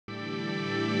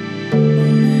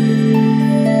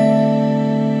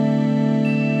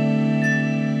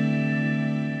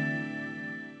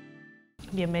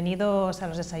Bienvenidos a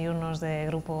los desayunos de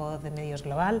Grupo de Medios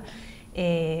Global.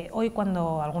 Hoy,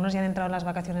 cuando algunos ya han entrado en las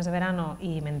vacaciones de verano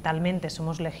y mentalmente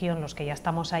somos legión los que ya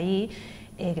estamos allí,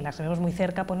 que las vemos muy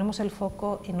cerca, ponemos el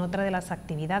foco en otra de las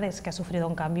actividades que ha sufrido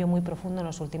un cambio muy profundo en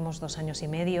los últimos 2 años y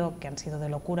medio, que han sido de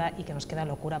locura y que nos queda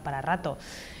locura para rato.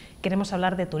 Queremos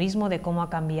hablar de turismo, de cómo ha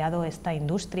cambiado esta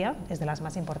industria, es de las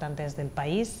más importantes del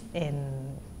país. En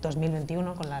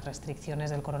 2021, con las restricciones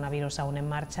del coronavirus aún en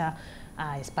marcha,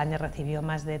 España recibió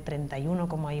más de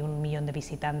 31,1 millón de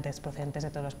visitantes procedentes de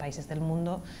todos los países del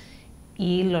mundo,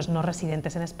 y los no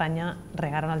residentes en España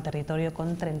regaron al territorio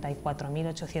con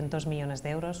 34.800 millones de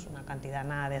euros, una cantidad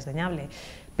nada desdeñable.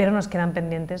 Pero nos quedan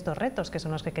pendientes 2 retos, que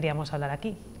son los que queríamos hablar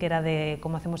aquí, que era de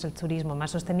cómo hacemos el turismo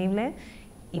más sostenible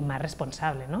y más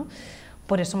responsable, ¿no?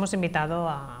 Por eso hemos invitado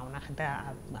a una gente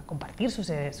a compartir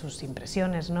sus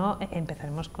impresiones, ¿no?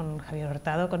 Empezaremos con Javier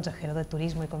Hurtado, consejero de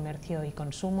Turismo y Comercio y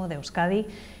Consumo de Euskadi.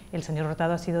 El señor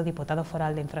Hurtado ha sido diputado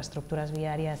foral de Infraestructuras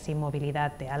Viarias y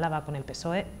Movilidad de Álava con el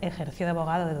PSOE, ejerció de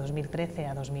abogado de 2013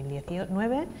 a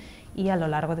 2019 y a lo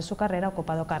largo de su carrera ha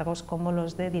ocupado cargos como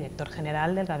los de director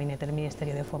general del Gabinete del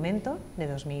Ministerio de Fomento de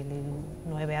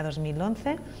 2009 a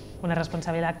 2011, una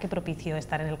responsabilidad que propició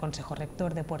estar en el Consejo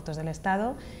Rector de Puertos del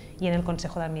Estado y en el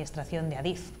Consejo de Administración de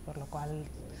Adif, por lo cual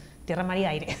tierra, mar y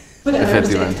aire.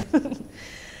 Efectivamente.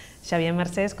 Xavier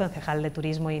Mercés, concejal de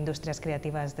Turismo e Industrias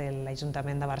Creativas del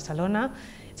Ayuntamiento de Barcelona.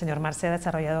 El señor Mercés ha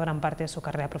desarrollado gran parte de su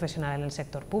carrera profesional en el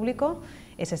sector público,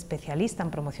 es especialista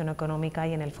en promoción económica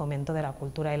y en el fomento de la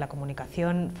cultura y la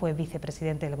comunicación, fue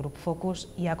vicepresidente del Grup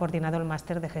Focus y ha coordinado el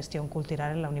máster de Gestión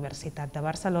Cultural en la Universitat de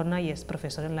Barcelona y es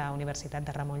profesor en la Universitat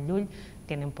de Ramon Llull.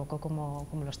 Tiene un poco como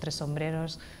los 3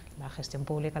 sombreros: la gestión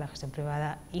pública, la gestión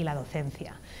privada y la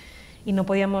docencia. Y no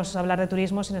podíamos hablar de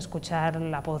turismo sin escuchar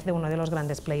la voz de uno de los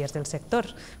grandes players del sector.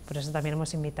 Por eso también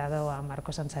hemos invitado a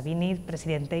Marco Sansavini,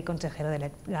 presidente y consejero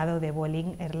delegado de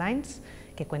Vueling Airlines,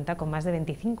 que cuenta con más de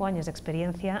 25 años de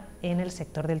experiencia en el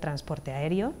sector del transporte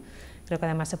aéreo. Creo que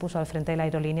además se puso al frente de la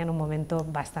aerolínea en un momento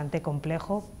bastante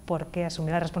complejo, porque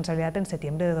asumió la responsabilidad en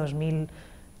septiembre de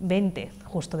 2020,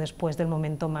 justo después del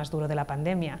momento más duro de la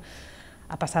pandemia.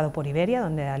 Ha pasado por Iberia,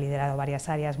 donde ha liderado varias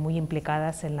áreas muy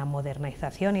implicadas en la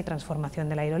modernización y transformación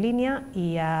de la aerolínea,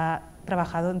 y ha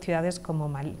trabajado en ciudades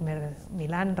como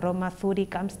Milán, Roma,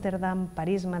 Zúrich, Ámsterdam,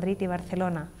 París, Madrid y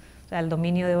Barcelona. O sea, el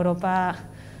dominio de Europa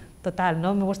total,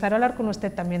 ¿no? Me gustaría hablar con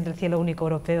usted también del cielo único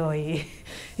europeo y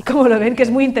cómo lo ven, que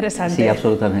es muy interesante. Sí,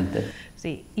 absolutamente.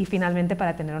 Sí, y finalmente,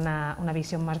 para tener una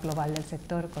visión más global del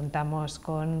sector, contamos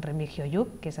con Remigio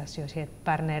Lluch, que es Associate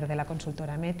Partner de la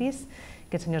consultora Metis,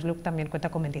 que el señor Lluch también cuenta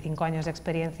con 25 años de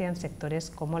experiencia en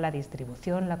sectores como la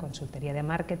distribución, la consultoría de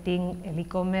marketing, el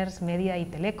e-commerce, media y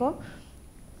teleco.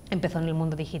 Empezó en el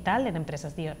mundo digital, en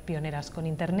empresas pioneras con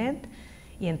Internet,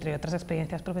 y entre otras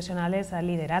experiencias profesionales ha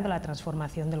liderado la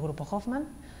transformación del Grupo Hoffman.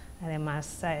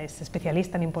 Además, es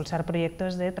especialista en impulsar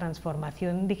proyectos de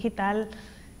transformación digital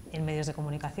en medios de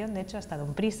comunicación. De hecho, ha estado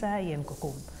en Prisa y en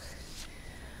Cocoon.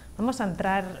 Vamos a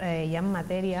entrar ya en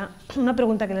materia. Una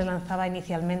pregunta que les lanzaba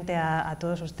inicialmente a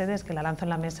todos ustedes, que la lanzo en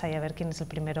la mesa y a ver quién es el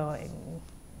primero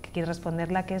que quiere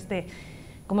responderla, que es de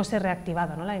cómo se ha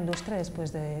reactivado, ¿no?, la industria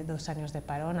después de 2 años de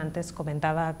parón. Antes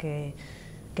comentaba que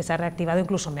se ha reactivado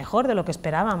incluso mejor de lo que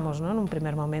esperábamos, ¿no?, en un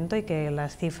primer momento, y que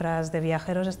las cifras de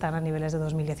viajeros están a niveles de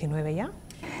 2019 ya.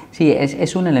 Sí,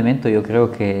 es un elemento, yo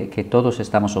creo, que todos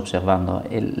estamos observando.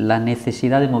 La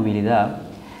necesidad de movilidad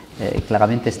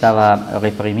claramente estaba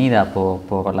reprimida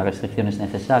por las restricciones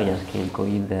necesarias que el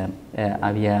COVID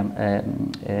había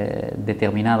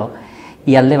determinado,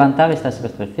 y al levantar estas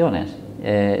restricciones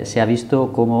se ha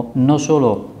visto como no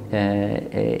solo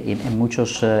en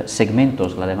muchos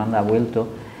segmentos la demanda ha vuelto,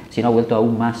 sino ha vuelto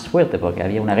aún más fuerte, porque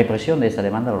había una represión de esa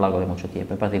demanda a lo largo de mucho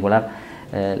tiempo, en particular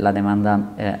la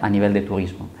demanda a nivel de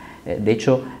turismo. De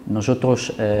hecho,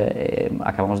 nosotros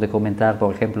acabamos de comentar,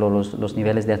 por ejemplo, los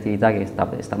niveles de actividad que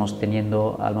estamos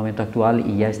teniendo al momento actual,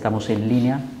 y ya estamos en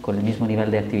línea con el mismo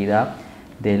nivel de actividad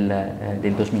del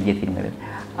 2019.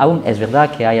 Aún es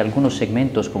verdad que hay algunos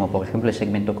segmentos, como por ejemplo el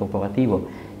segmento corporativo,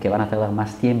 que van a tardar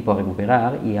más tiempo a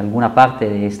recuperar, y alguna parte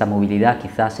de esta movilidad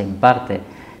quizás en parte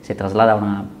se traslada a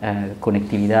una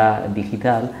conectividad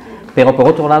digital, pero por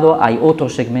otro lado hay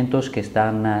otros segmentos que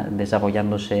están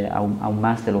desarrollándose aún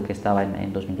más de lo que estaba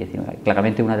en 2019.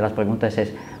 Claramente una de las preguntas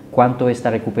es cuánto esta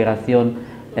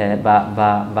recuperación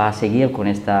va a seguir con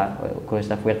esta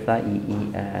fuerza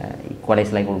y cuál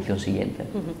es la evolución siguiente.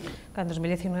 En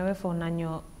 2019 fue un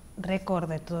año récord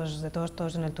de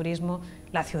todos en el turismo.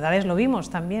 Las ciudades lo vimos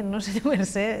también, ¿no?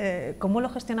 ¿Cómo lo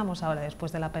gestionamos ahora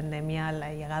después de la pandemia,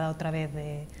 la llegada otra vez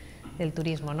del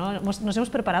turismo, ¿no? ¿Nos hemos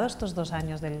preparado estos 2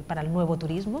 años para el nuevo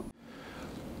turismo?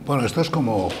 Bueno, esto es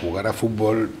como jugar a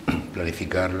fútbol,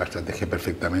 planificar la estrategia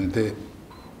perfectamente,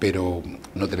 pero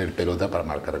no tener pelota para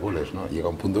marcar goles, ¿no? Llega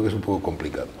un punto que es un poco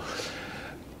complicado.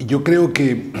 Yo creo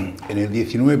que en el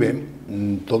 19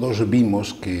 todos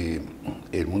vimos que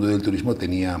el mundo del turismo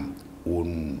tenía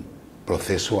un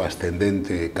proceso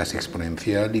ascendente casi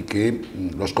exponencial y que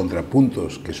los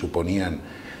contrapuntos que suponían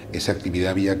esa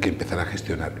actividad había que empezar a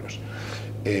gestionarlos.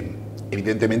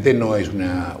 Evidentemente no es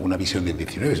una visión del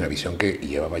 19, es una visión que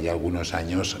llevaba ya algunos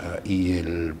años y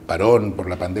el parón por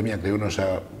la pandemia creo nos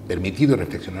ha permitido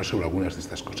reflexionar sobre algunas de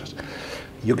estas cosas.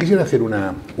 Yo quisiera hacer un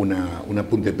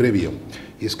apunte previo,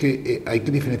 y es que hay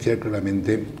que diferenciar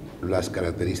claramente las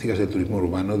características del turismo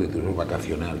urbano del turismo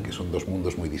vacacional, que son dos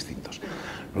mundos muy distintos.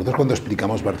 Nosotros cuando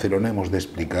explicamos Barcelona hemos de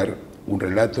explicar un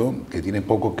relato que tiene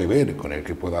poco que ver con el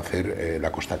que pueda hacer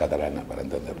la costa catalana, para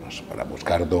entendernos, para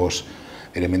buscar dos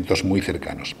elementos muy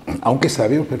cercanos, aunque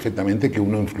sabemos perfectamente que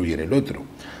uno influye en el otro.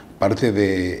 Parte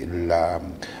del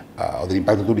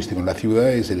impacto turístico en la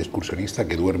ciudad es el excursionista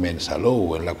que duerme en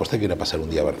Salou o en la costa y quiere pasar un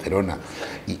día a Barcelona.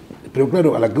 Pero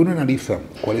claro, a la que uno analiza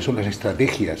cuáles son las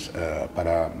estrategias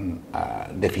para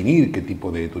definir qué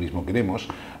tipo de turismo queremos,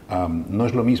 no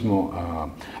es lo mismo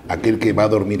aquel que va a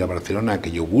dormir a Barcelona,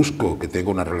 que yo busco, que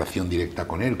tengo una relación directa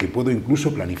con él, que puedo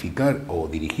incluso planificar o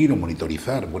dirigir o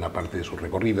monitorizar buena parte de su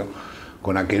recorrido,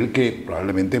 con aquel que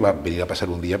probablemente va a venir a pasar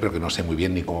un día pero que no sé muy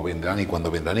bien ni cómo vendrá, ni cuándo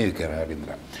vendrá, ni de qué hora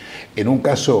vendrá. En un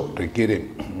caso requiere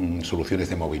soluciones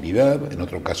de movilidad, en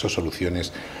otro caso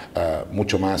soluciones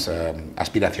mucho más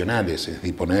aspiracionales, es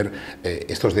decir, poner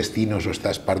estos destinos o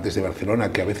estas partes de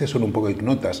Barcelona que a veces son un poco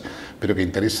ignotas, pero que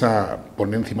interesa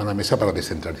poner encima de la mesa para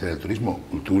descentralizar el turismo,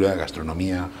 cultura,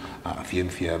 gastronomía,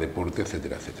 ciencia, deporte,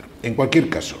 etcétera, etcétera. En cualquier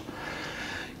caso,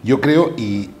 yo creo,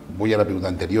 y voy a la pregunta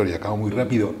anterior y acabo muy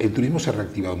rápido, el turismo se ha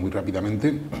reactivado muy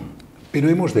rápidamente, pero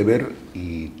hemos de ver,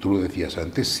 y tú lo decías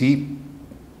antes, si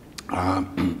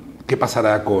qué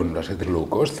pasará con los sectores low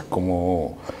cost,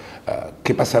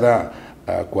 qué pasará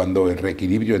cuando el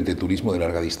reequilibrio entre turismo de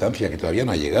larga distancia, que todavía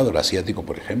no ha llegado, el asiático,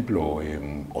 por ejemplo,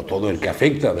 o todo el que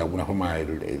afecta de alguna forma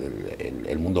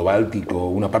el mundo báltico,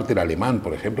 una parte del alemán,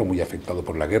 por ejemplo, muy afectado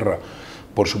por la guerra,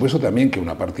 por supuesto también que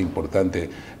una parte importante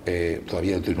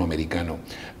todavía del turismo americano.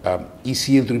 Y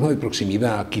si el turismo de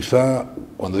proximidad, quizá,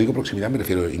 cuando digo proximidad me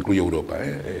refiero, incluye Europa,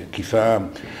 quizá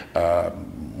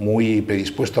muy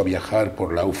predispuesto a viajar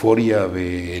por la euforia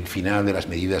del final de las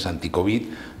medidas anti-COVID,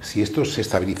 si esto se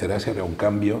estabilizará, si habrá un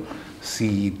cambio,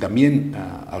 si también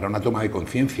habrá una toma de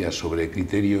conciencia sobre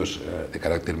criterios de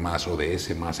carácter más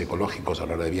ODS, más ecológicos a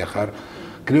la hora de viajar,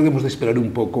 creo que hemos de esperar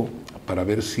un poco para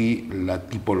ver si la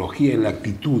tipología y la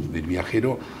actitud del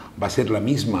viajero va a ser la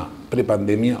misma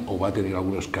prepandemia o va a tener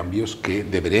algunos cambios que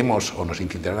deberemos o nos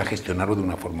incitarán a gestionarlo de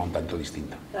una forma un tanto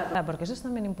distinta. Claro, porque eso es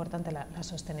también importante, la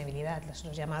sostenibilidad,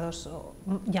 los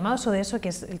llamados ODS, que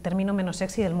es el término menos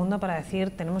sexy del mundo para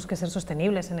decir tenemos que ser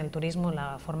sostenibles en el turismo,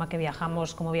 la forma que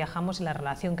viajamos, cómo viajamos y la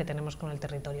relación que tenemos con el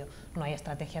territorio. No hay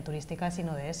estrategia turística sin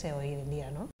ODS hoy en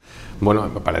día, ¿no? Bueno,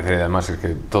 me parece además que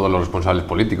todos los responsables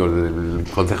políticos, del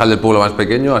concejal del pueblo más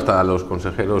pequeño hasta los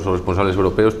consejeros o responsables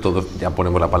europeos, todos ya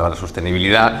ponemos la palabra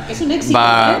sostenibilidad. Es un éxito,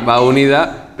 va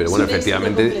unida, pero bueno,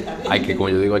 efectivamente hay que, como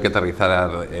yo digo, hay que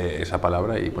aterrizar esa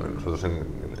palabra y bueno, nosotros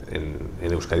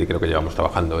en Euskadi creo que llevamos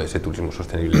trabajando ese turismo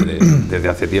sostenible desde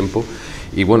hace tiempo.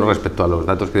 Y bueno, respecto a los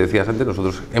datos que decías antes,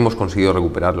 nosotros hemos conseguido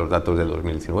recuperar los datos del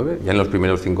 2019. Ya en los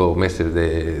primeros 5 meses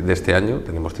de este año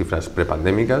tenemos cifras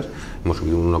prepandémicas, hemos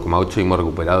subido un 1,8 y hemos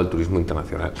recuperado el turismo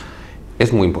internacional.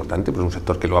 Es muy importante, pues es un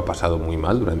sector que lo ha pasado muy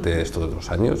mal durante estos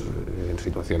 2 años, en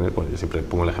situaciones, pues yo siempre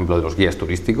pongo el ejemplo de los guías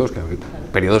turísticos, que ha habido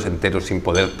periodos enteros sin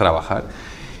poder trabajar.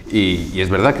 Y es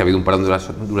verdad que ha habido un parón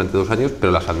durante 2 años,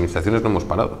 pero las administraciones no hemos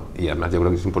parado. Y además yo creo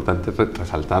que es importante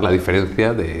resaltar la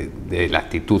diferencia de la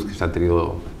actitud que se ha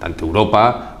tenido tanto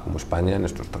Europa como España, en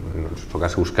nuestro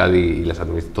caso Euskadi y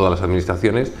todas las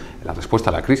administraciones, en la respuesta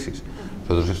a la crisis.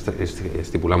 Nosotros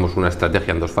estipulamos una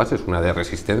estrategia en 2 fases, una de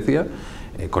resistencia,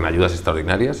 con ayudas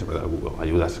extraordinarias,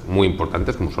 ayudas muy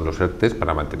importantes como son los ERTEs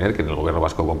para mantener, que en el gobierno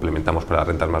vasco complementamos para las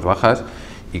rentas más bajas.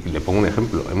 Y le pongo un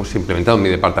ejemplo, hemos implementado en mi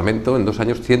departamento en 2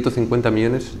 años 150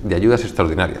 millones de ayudas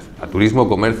extraordinarias a turismo,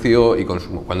 comercio y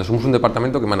consumo, cuando somos un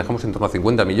departamento que manejamos en torno a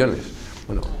 50 millones.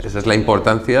 Bueno, esa es la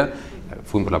importancia.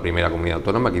 Fuimos la primera comunidad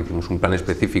autónoma que hicimos un plan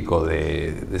específico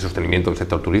de sostenimiento del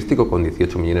sector turístico con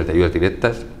 18 millones de ayudas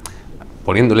directas,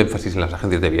 poniendo el énfasis en las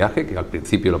agencias de viaje, que al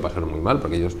principio lo pasaron muy mal,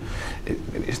 porque ellos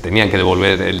tenían que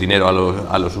devolver el dinero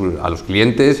a los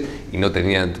clientes y no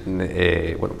tenían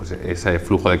bueno, pues ese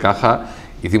flujo de caja.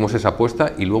 hicimos esa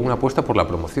apuesta y luego una apuesta por la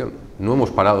promoción. No hemos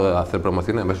parado de hacer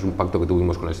promoción, además es un pacto que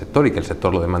tuvimos con el sector y que el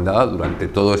sector lo demandaba durante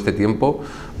todo este tiempo,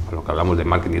 a lo que hablamos de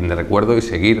marketing de recuerdo, y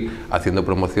seguir haciendo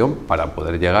promoción para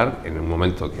poder llegar en un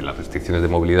momento que las restricciones de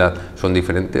movilidad son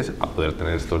diferentes a poder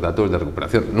tener estos datos de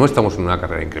recuperación. No estamos en una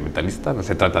carrera incrementalista, no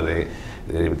se trata de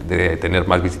tener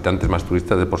más visitantes, más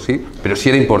turistas de por sí, pero sí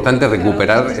era importante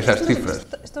recuperar esas cifras.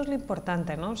 Esto es lo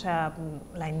importante, ¿no? O sea,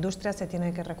 la industria se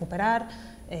tiene que recuperar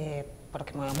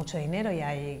porque mueve mucho dinero y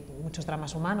hay muchos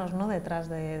dramas humanos, ¿no?, detrás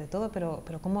de todo, pero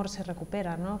 ¿cómo se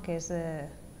recupera, ¿no?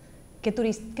 ¿Qué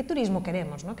turismo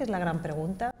queremos, ¿no?, que es la gran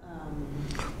pregunta?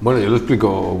 Bueno, yo lo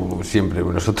explico siempre.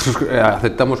 Nosotros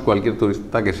aceptamos cualquier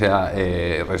turista que sea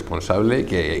responsable y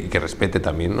que respete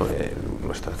también, ¿no?,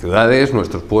 nuestras ciudades,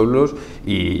 nuestros pueblos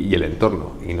y el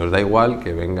entorno. Y nos da igual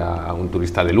que venga un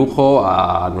turista de lujo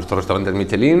a nuestros restaurantes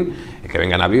Michelin, que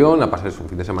venga en avión a pasarse un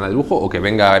fin de semana de lujo, o que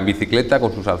venga en bicicleta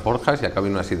con sus alforjas y acabe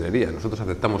en una sidrería. Nosotros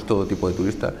aceptamos todo tipo de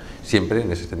turista siempre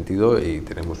en ese sentido, y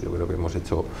tenemos, yo creo que hemos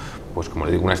hecho, pues como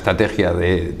le digo, una estrategia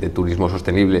de turismo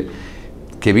sostenible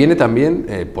que viene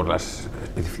también por las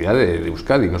especificidades de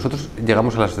Euskadi. Nosotros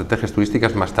llegamos a las estrategias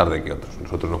turísticas más tarde que otros.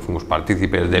 Nosotros no fuimos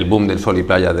partícipes del boom del sol y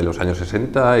playa de los años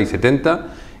 60 y 70,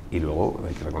 y luego,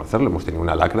 hay que reconocerlo, hemos tenido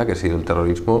una lacra que ha sido el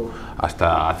terrorismo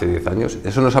hasta hace 10 años.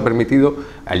 Eso nos ha permitido,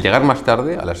 al llegar más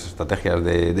tarde a las estrategias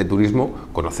de turismo,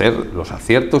 conocer los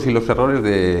aciertos y los errores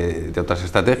de otras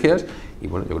estrategias, y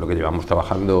bueno, yo creo que llevamos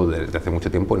trabajando desde hace mucho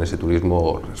tiempo en ese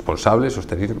turismo responsable,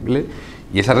 sostenible,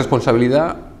 y esa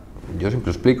responsabilidad, yo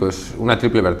siempre explico, es una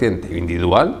triple vertiente: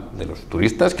 individual, de los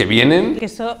turistas que vienen. Que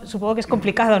eso supongo que es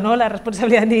complicado, ¿no?, la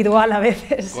responsabilidad individual a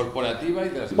veces. Corporativa y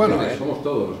de las Bueno, somos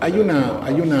todos.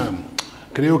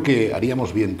 Creo que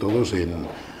haríamos bien todos en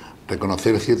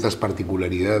reconocer ciertas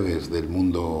particularidades del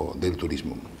mundo del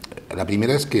turismo. La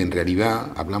primera es que en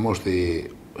realidad hablamos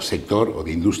de sector o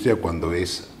de industria cuando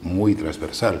es muy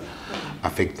transversal.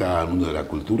 Afecta al mundo de la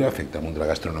cultura, afecta al mundo de la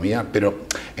gastronomía, pero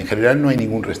en general no hay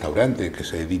ningún restaurante que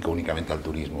se dedique únicamente al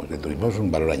turismo. El turismo es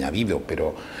un valor añadido,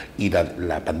 y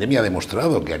la pandemia ha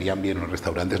demostrado que harían bien los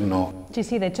restaurantes no.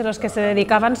 Sí, de hecho los que se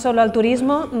dedicaban solo al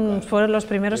turismo fueron los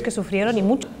primeros que sufrieron, y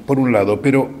mucho. Por un lado,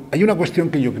 pero hay una cuestión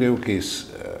que yo creo que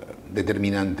es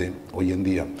determinante hoy en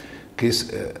día, que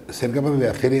es ser capaz de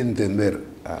hacer entender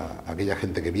a aquella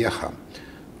gente que viaja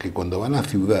que cuando van a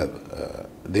ciudad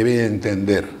debe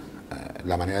entender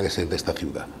la manera de ser de esta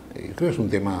ciudad. Creo que es un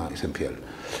tema esencial.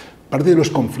 Parte de los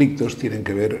conflictos tienen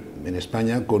que ver en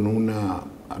España con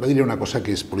ahora diré una cosa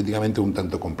que es políticamente un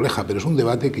tanto compleja, pero es un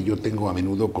debate que yo tengo a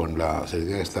menudo con la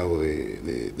Secretaría de Estado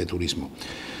de Turismo.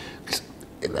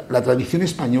 La tradición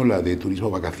española de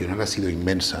turismo vacacional ha sido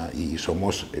inmensa y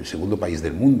somos el segundo país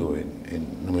del mundo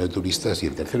en número de turistas y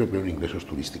el tercero, creo, en ingresos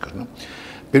turísticos, ¿no?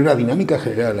 Pero la dinámica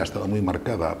general ha estado muy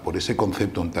marcada por ese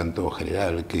concepto un tanto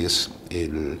general que es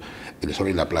el sol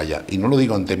y la playa. Y no lo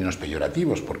digo en términos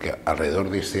peyorativos, porque alrededor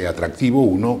de ese atractivo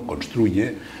uno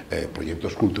construye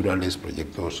proyectos culturales,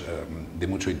 proyectos de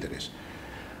mucho interés.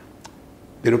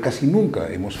 Pero casi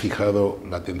nunca hemos fijado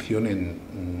la atención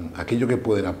en aquello que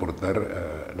pueden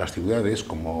aportar las ciudades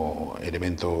como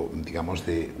elemento, digamos,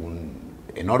 de un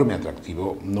enorme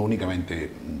atractivo, no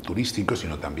únicamente turístico,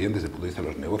 sino también desde el punto de vista de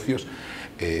los negocios.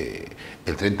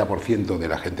 El 30% de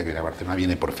la gente que viene a Barcelona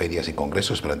viene por ferias y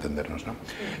congresos, para entendernos, ¿no?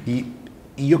 Y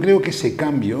yo creo que ese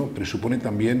cambio presupone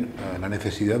también la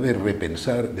necesidad de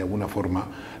repensar de alguna forma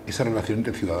esa relación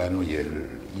entre el ciudadano y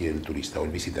el turista o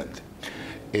el visitante.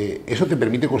 Eso te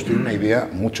permite construir una idea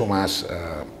mucho más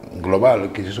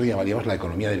global, que eso llamaríamos la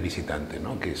economía del visitante,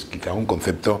 ¿no?, que es quizá un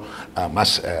concepto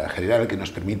más general que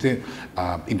nos permite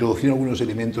introducir algunos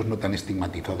elementos no tan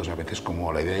estigmatizados a veces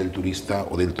como la idea del turista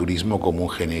o del turismo como un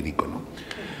genérico, ¿no?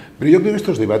 Pero yo creo que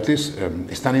estos debates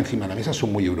están encima de la mesa,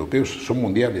 son muy europeos, son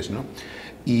mundiales, ¿no?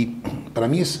 Y para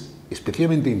mí es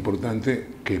especialmente importante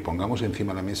que pongamos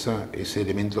encima de la mesa ese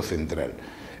elemento central.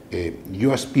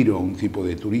 Yo aspiro a un tipo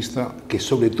de turista que,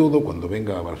 sobre todo cuando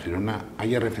venga a Barcelona,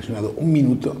 haya reflexionado un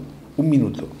minuto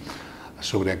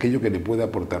sobre aquello que le puede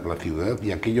aportar la ciudad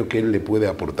y aquello que él le puede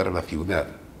aportar a la ciudad.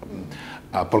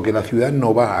 Porque la ciudad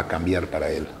no va a cambiar para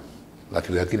él. La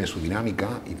ciudad tiene su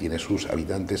dinámica y tiene sus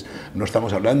habitantes. No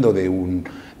estamos hablando de un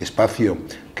espacio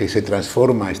que se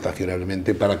transforma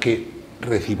estacionalmente para que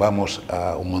recibamos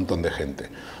a un montón de gente.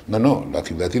 No, la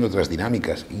ciudad tiene otras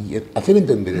dinámicas. Y hacer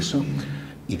entender eso,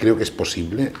 y creo que es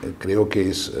posible, creo que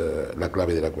es la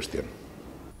clave de la cuestión.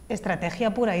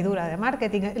 Estrategia pura y dura de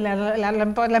marketing. La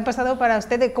han pasado para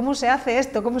usted de cómo se hace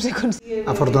esto, cómo se consigue.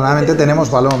 Afortunadamente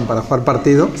tenemos balón para jugar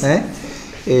partido, ¿eh?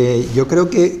 Yo creo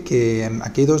que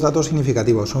aquí hay dos datos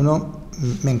significativos. Uno,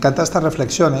 me encantan estas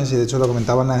reflexiones, y de hecho lo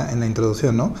comentaba en la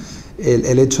introducción, ¿no?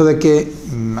 El hecho de que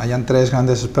hayan tres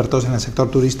grandes expertos en el sector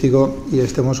turístico y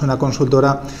estemos en una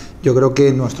consultora, yo creo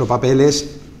que nuestro papel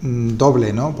es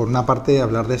doble, ¿no? Por una parte,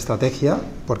 hablar de estrategia,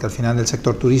 porque al final el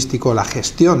sector turístico, la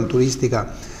gestión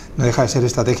turística, no deja de ser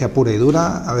estrategia pura y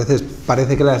dura. A veces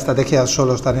parece que la estrategia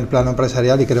solo está en el plano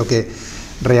empresarial y creo que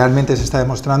realmente se está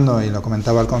demostrando, y lo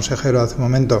comentaba el consejero hace un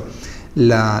momento,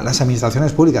 las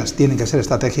administraciones públicas tienen que ser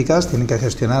estratégicas, tienen que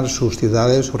gestionar sus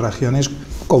ciudades, sus regiones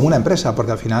como una empresa,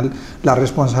 porque al final la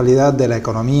responsabilidad de la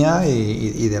economía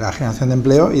y de la generación de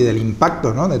empleo y del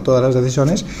impacto, ¿no?, de todas las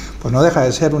decisiones, pues no deja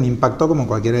de ser un impacto como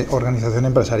cualquier organización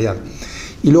empresarial.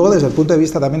 Y luego desde el punto de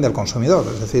vista también del consumidor,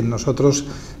 es decir, nosotros,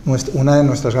 una de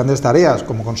nuestras grandes tareas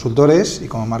como consultores y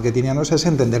como marketingianos es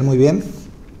entender muy bien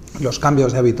los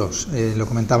cambios de hábitos. Lo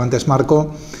comentaba antes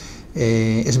Marco,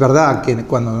 es verdad que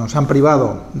cuando nos han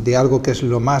privado de algo que es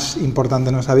lo más importante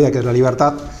en nuestra vida, que es la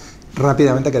libertad,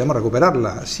 rápidamente queremos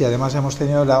recuperarla. Si además hemos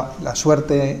tenido la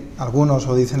suerte, algunos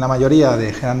o dicen la mayoría,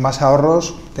 de generar más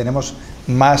ahorros, tenemos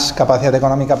más capacidad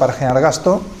económica para generar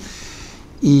gasto,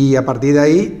 y a partir de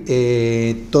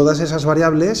ahí todas esas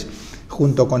variables,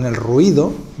 junto con el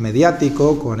ruido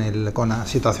mediático, con la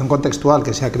situación contextual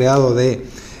que se ha creado de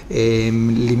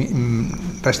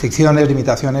restricciones,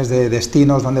 limitaciones de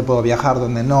destinos, dónde puedo viajar,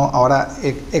 dónde no. Ahora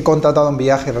he contratado un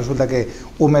viaje y resulta que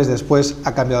un mes después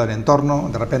ha cambiado el entorno,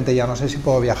 de repente ya no sé si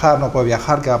puedo viajar, no puedo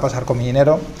viajar, qué va a pasar con mi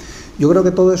dinero. Yo creo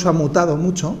que todo eso ha mutado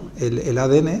mucho el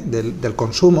ADN del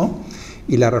consumo,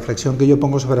 y la reflexión que yo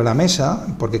pongo sobre la mesa,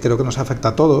 porque creo que nos afecta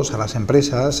a todos, a las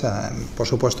empresas, por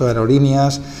supuesto a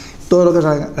aerolíneas, todo lo que es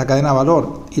la cadena de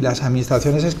valor y las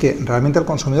administraciones, es que realmente el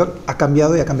consumidor ha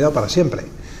cambiado, y ha cambiado para siempre.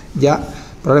 Ya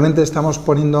probablemente estamos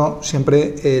poniendo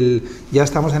siempre ya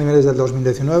estamos a niveles del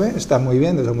 2019, está muy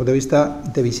bien desde el punto de vista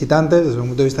de visitantes, desde el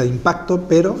punto de vista de impacto,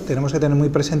 pero tenemos que tener muy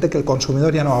presente que el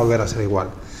consumidor ya no va a volver a ser igual,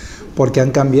 porque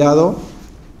han cambiado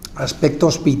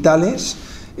aspectos vitales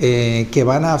que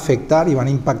van a afectar y van a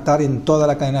impactar en toda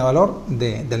la cadena de valor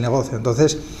del negocio.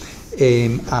 Entonces,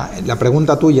 la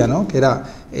pregunta tuya, ¿no?, que era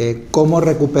cómo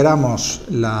recuperamos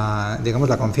la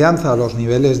confianza, los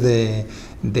niveles de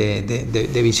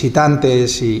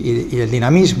visitantes y el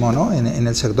dinamismo, ¿no?, en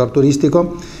el sector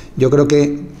turístico. Yo creo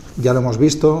que ya lo hemos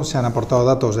visto, se han aportado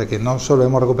datos de que no solo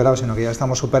hemos recuperado, sino que ya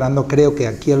estamos superando. Creo que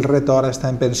aquí el reto ahora está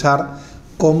en pensar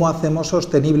cómo hacemos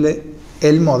sostenible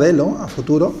el modelo a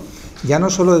futuro, ya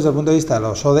no solo desde el punto de vista de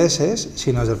los ODS,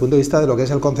 sino desde el punto de vista de lo que es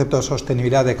el concepto de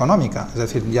sostenibilidad económica, es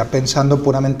decir, ya pensando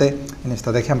puramente en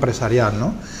estrategia empresarial,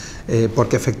 ¿no?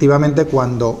 Porque efectivamente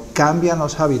cuando cambian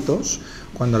los hábitos,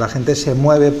 cuando la gente se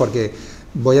mueve porque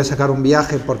voy a sacar un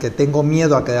viaje porque tengo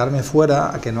miedo a quedarme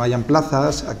fuera, a que no hayan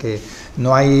plazas, a que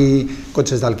no hay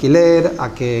coches de alquiler,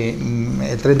 a que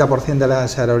el 30% de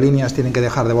las aerolíneas tienen que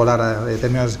dejar de volar a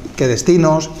determinados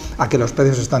destinos, a que los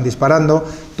precios están disparando.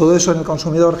 Todo eso en el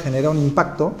consumidor genera un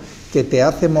impacto que te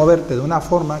hace moverte de una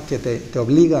forma que te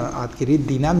obliga a adquirir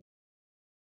dinámica.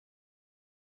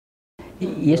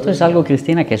 Y esto es algo,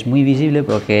 Cristina, que es muy visible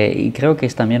y creo que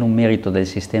es también un mérito del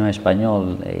sistema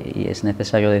español, y es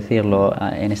necesario decirlo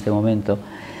en este momento,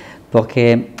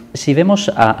 porque si vemos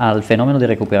al fenómeno de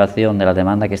recuperación de la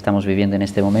demanda que estamos viviendo en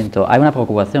este momento, hay una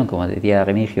preocupación, como decía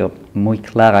Remigio, muy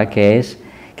clara, que es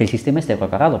que el sistema esté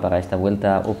preparado para esta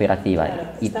vuelta operativa. Claro,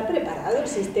 ¿está preparado el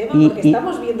sistema? Porque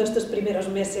estamos viendo estos primeros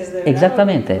meses de verano.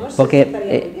 Exactamente, ¿no?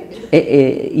 porque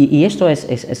y esto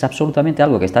es absolutamente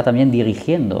algo que está también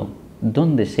dirigiendo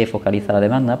dónde se focaliza la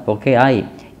demanda, porque hay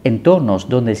entornos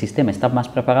donde el sistema está más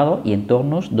preparado y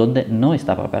entornos donde no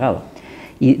está preparado.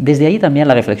 Y desde ahí también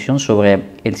la reflexión sobre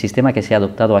el sistema que se ha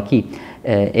adoptado aquí,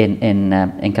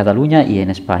 en Cataluña y en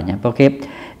España, porque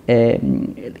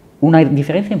una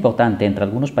diferencia importante entre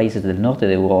algunos países del norte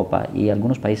de Europa y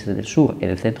algunos países del sur y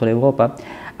del centro de Europa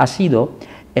ha sido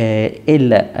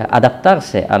el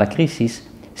adaptarse a la crisis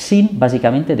sin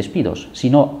básicamente despidos,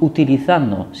 sino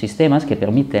utilizando sistemas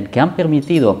que han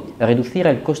permitido reducir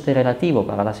el coste relativo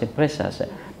para las empresas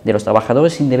de los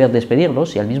trabajadores sin deber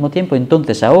despedirlos, y al mismo tiempo,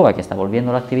 entonces, ahora que está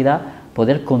volviendo la actividad,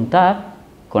 poder contar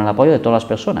con el apoyo de todas las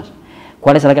personas.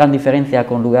 ¿Cuál es la gran diferencia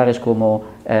con lugares como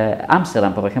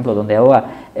Ámsterdam, por ejemplo, donde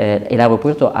ahora el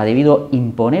aeropuerto ha debido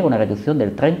imponer una reducción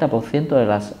del 30% de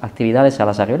las actividades a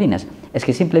las aerolíneas? Es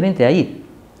que simplemente ahí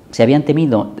se habían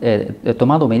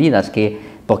tomado medidas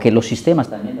porque los sistemas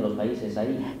también de los países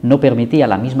ahí no permitían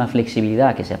la misma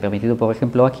flexibilidad que se ha permitido, por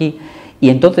ejemplo, aquí, y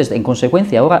entonces, en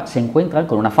consecuencia, ahora se encuentran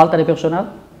con una falta de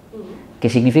personal que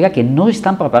significa que no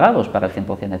están preparados para el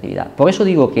 100% de actividad. Por eso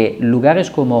digo que lugares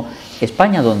como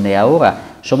España, donde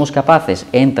ahora somos capaces,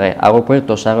 entre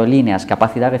aeropuertos, aerolíneas,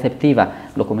 capacidad receptiva,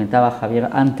 lo comentaba Javier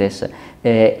antes,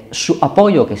 su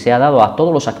apoyo que se ha dado a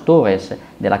todos los actores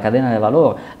de la cadena de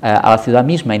valor, a la ciudad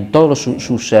misma, en todos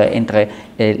sus entre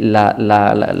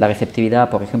la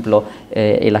receptividad, por ejemplo,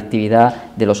 y la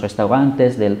actividad de los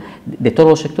restaurantes, de todos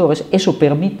los sectores, eso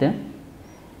permite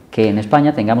que en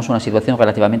España tengamos una situación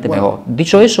relativamente mejor.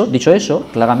 Dicho eso,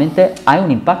 claramente hay un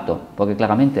impacto, porque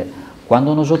claramente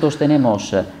cuando nosotros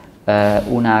tenemos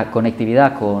una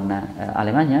conectividad con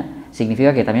Alemania,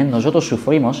 significa que también nosotros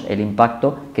sufrimos el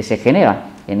impacto que se genera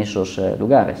en esos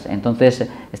lugares. Entonces,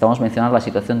 estamos mencionando la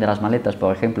situación de las maletas,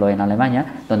 por ejemplo, en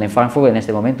Alemania, donde en Frankfurt en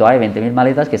este momento hay 20.000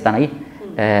 maletas que están ahí,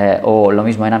 o lo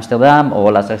mismo en Ámsterdam,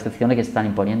 o las restricciones que se están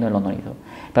imponiendo en London Heathrow.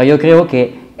 Pero yo creo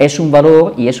que es un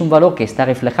valor, y es un valor que está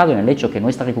reflejado en el hecho que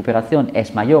nuestra recuperación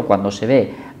es mayor cuando se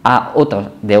ve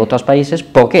de otros países.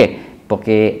 ¿Por qué?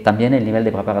 Porque también el nivel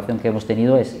de preparación que hemos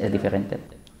tenido es diferente.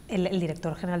 El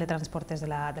director general de Transportes de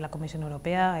la Comisión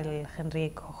Europea, el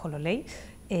Henrik Hololei,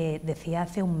 decía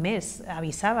hace un mes,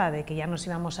 avisaba de que ya nos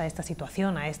íbamos a esta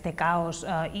situación, a este caos,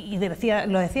 y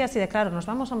lo decía así de claro: nos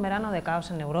vamos a un verano de caos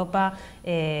en Europa,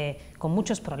 con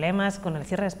muchos problemas, con el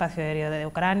cierre del espacio aéreo de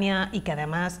Ucrania, y que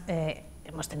además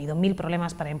hemos tenido 1000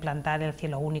 problemas para implantar el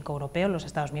cielo único europeo, los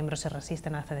Estados miembros se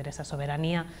resisten a ceder esa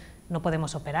soberanía, no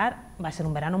podemos operar, va a ser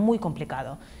un verano muy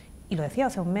complicado. Y lo decía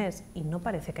hace un mes, y no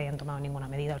parece que hayan tomado ninguna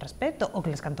medida al respecto, o que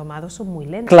las que han tomado son muy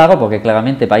lentas. Claro, porque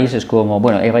claramente países como,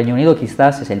 bueno, el Reino Unido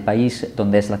quizás es el país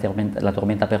donde es la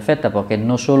tormenta perfecta, porque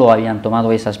no solo habían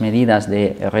tomado esas medidas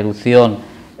de reducción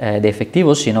de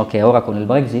efectivos, sino que ahora con el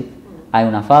Brexit hay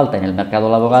una falta en el mercado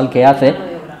laboral que hace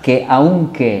que,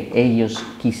 aunque ellos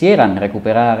quisieran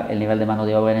recuperar el nivel de mano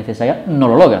de obra necesaria, no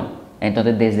lo logran.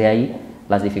 Entonces, desde ahí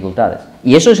las dificultades.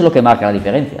 Y eso es lo que marca la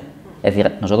diferencia. Es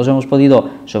decir, nosotros hemos podido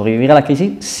sobrevivir a la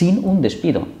crisis sin un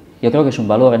despido. Yo creo que es un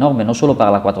valor enorme, no solo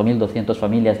para las 4.200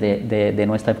 familias de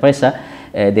nuestra empresa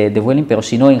de Vueling, pero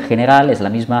sino en general es la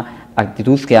misma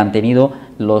actitud que han tenido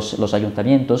los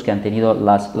ayuntamientos, que han tenido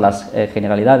las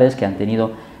generalidades, que han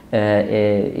tenido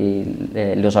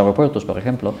los aeropuertos, por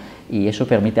ejemplo, y eso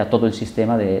permite a todo el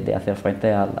sistema de hacer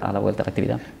frente a la vuelta a la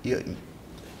actividad.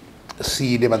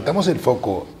 Si levantamos el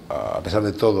foco, a pesar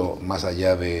de todo, más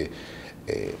allá de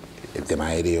el tema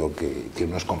aéreo, que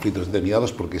tiene unos conflictos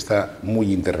determinados porque está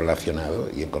muy interrelacionado,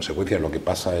 y en consecuencia lo que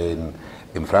pasa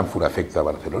en Frankfurt afecta a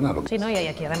Barcelona. Sí, ¿no? Y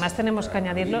aquí además tenemos que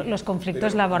añadir los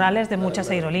conflictos laborales de muchas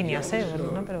aerolíneas.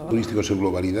 ¿No? Pero... Turístico en su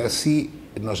globalidad, sí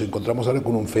nos encontramos ahora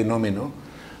con un fenómeno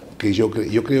que yo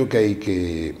creo que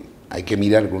hay que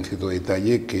mirar con cierto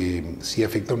detalle, que sí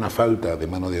afecta a una falta de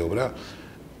mano de obra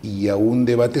y a un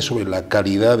debate sobre la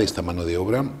calidad de esta mano de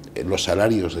obra, los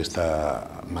salarios de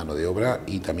esta mano de obra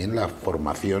y también la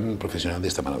formación profesional de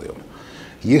esta mano de obra.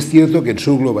 Y es cierto que en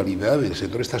su globalidad el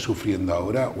sector está sufriendo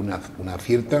ahora una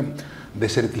cierta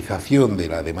desertización de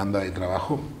la demanda de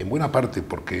trabajo, en buena parte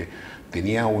porque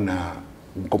tenía un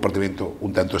comportamiento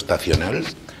un tanto estacional,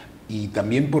 y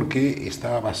también porque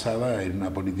estaba basada en una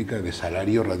política de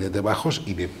salarios relativamente bajos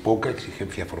y de poca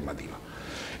exigencia formativa.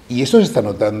 Y esto se está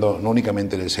notando no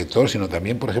únicamente en el sector, sino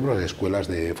también, por ejemplo, en las escuelas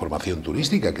de formación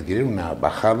turística, que tienen una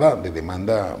bajada de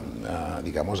demanda,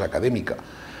 digamos, académica.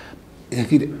 Es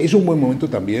decir, es un buen momento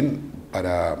también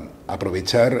para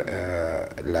aprovechar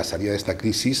la salida de esta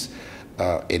crisis,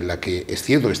 en la que es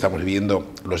cierto que estamos viviendo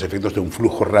los efectos de un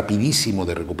flujo rapidísimo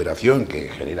de recuperación que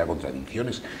genera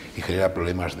contradicciones y genera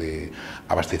problemas de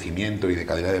abastecimiento y de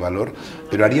cadena de valor,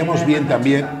 pero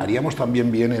haríamos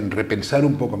también bien en repensar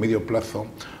un poco a medio plazo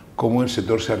cómo el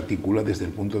sector se articula desde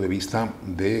el punto de vista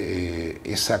de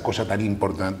esa cosa tan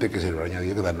importante que es el valor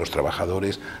añadido que dan los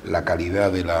trabajadores, la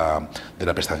calidad de la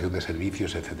prestación de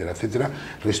servicios, etcétera, etcétera,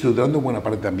 reestructurando en buena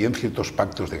parte también ciertos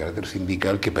pactos de carácter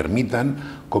sindical que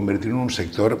permitan convertirlo en un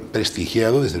sector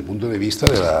prestigiado desde el punto de vista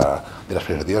de las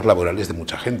perspectivas laborales de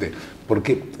mucha gente.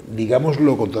 Porque,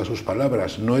 digámoslo con todas sus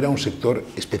palabras, no era un sector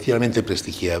especialmente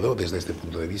prestigiado desde este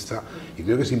punto de vista, y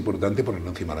creo que es importante ponerlo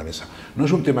encima de la mesa. No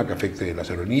es un tema que afecte a las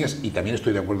aerolíneas, y también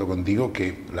estoy de acuerdo contigo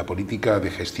que la política de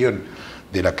gestión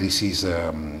de la crisis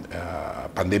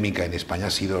pandémica en España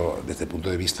ha sido, desde el punto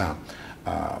de vista,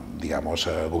 digamos,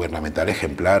 gubernamental,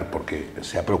 ejemplar, porque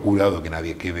se ha procurado que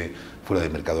nadie quede fuera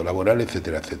del mercado laboral,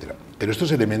 etcétera, etcétera. Pero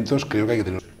estos elementos creo que hay que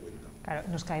tenerlos en cuenta. Claro,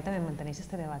 nos cae también mantenéis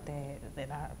este debate.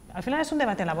 Al final es un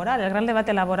debate laboral, el gran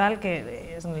debate laboral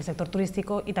que es en el sector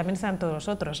turístico y también están todos los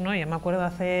otros, ¿no? Yo me acuerdo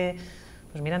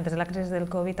pues mira, antes de la crisis del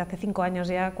COVID, hace 5 años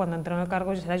ya, cuando entró en el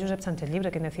cargo, era Josep Sánchez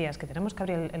Llibre quien decía: es que tenemos que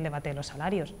abrir el debate de los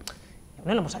salarios. Y aún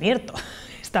no lo hemos abierto.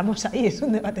 estamos ahí, es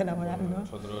un debate laboral, ¿no?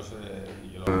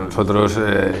 Nosotros,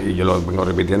 y yo lo vengo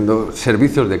repitiendo,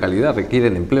 servicios de calidad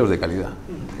requieren empleos de calidad.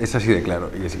 Es así de claro.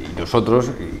 Y nosotros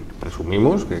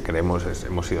presumimos que hemos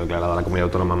sido declarada la comunidad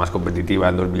autónoma más competitiva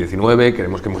en 2019,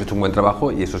 creemos que hemos hecho un buen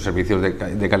trabajo y esos servicios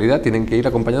de calidad tienen que ir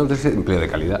acompañados de ese empleo de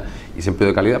calidad. Y ese empleo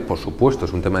de calidad, por supuesto,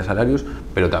 es un tema de salarios,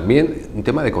 pero también un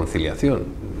tema de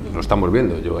conciliación. Lo estamos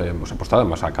viendo. Hemos apostado,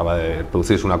 además acaba de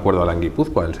producirse un acuerdo ahora en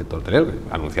Guipúzcoa, el sector hotelero, que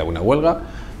anunciaba una huelga.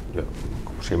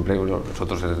 Siempre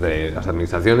nosotros desde las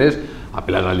administraciones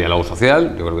apelan al diálogo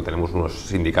social. Yo creo que tenemos unos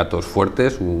sindicatos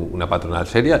fuertes, una patronal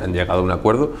seria, han llegado a un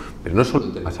acuerdo, pero no solo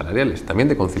de temas salariales, también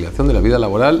de conciliación de la vida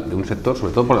laboral de un sector,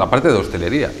 sobre todo por la parte de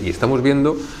hostelería. Y estamos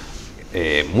viendo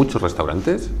muchos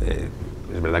restaurantes,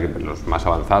 es verdad que los más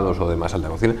avanzados o de más alta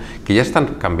cocina, que ya están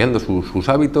cambiando sus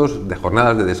hábitos de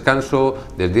jornadas de descanso,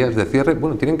 de días de cierre.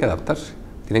 Bueno, tienen que adaptarse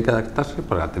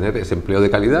para tener ese empleo de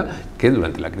calidad que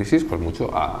durante la crisis pues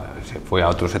se fue a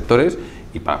otros sectores,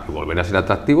 y para volver a ser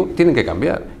atractivo tienen que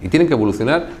cambiar y tienen que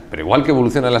evolucionar, pero igual que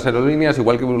evolucionan las aerolíneas,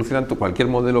 igual que evolucionan cualquier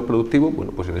modelo productivo.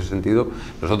 Bueno, pues en ese sentido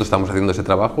nosotros estamos haciendo ese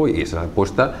trabajo y esa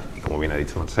apuesta, y como bien ha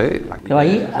dicho Marcel... Pero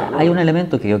ahí hay un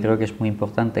elemento que yo creo que es muy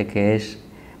importante, que es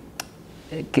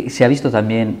que se ha visto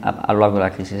también a lo largo de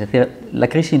la crisis. Es decir, la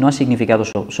crisis no ha significado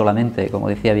solamente, como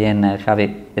decía bien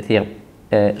Javi, es decir,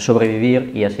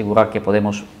 sobrevivir y asegurar que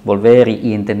podemos volver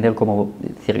y entender cómo,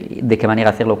 de qué manera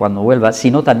hacerlo cuando vuelva,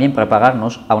 sino también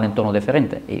prepararnos a un entorno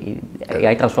diferente y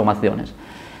hay transformaciones.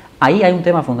 Ahí hay un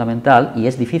tema fundamental y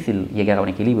es difícil llegar a un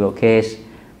equilibrio, que es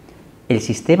el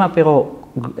sistema, pero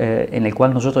en el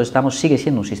cual nosotros estamos sigue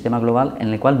siendo un sistema global en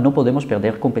el cual no podemos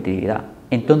perder competitividad.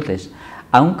 Entonces,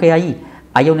 aunque ahí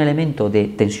haya un elemento de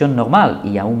tensión normal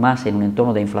y aún más en un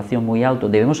entorno de inflación muy alto,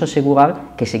 debemos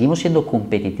asegurar que seguimos siendo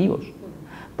competitivos.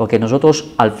 Porque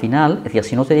nosotros, al final, es decir,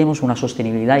 si no tenemos una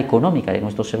sostenibilidad económica de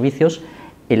nuestros servicios,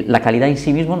 la calidad en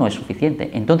sí mismo no es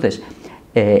suficiente. Entonces,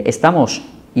 estamos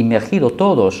inmergidos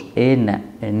todos en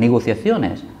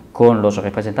negociaciones con los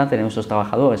representantes de nuestros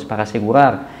trabajadores para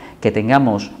asegurar que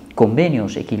tengamos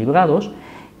convenios equilibrados,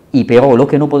 pero lo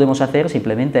que no podemos hacer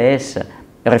simplemente es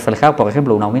reflejar, por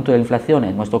ejemplo, un aumento de la inflación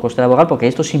en nuestro coste laboral, porque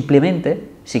esto simplemente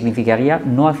significaría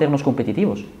no hacernos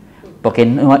competitivos. Porque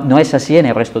no es así en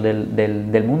el resto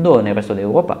del mundo o en el resto de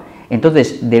Europa.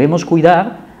 Entonces debemos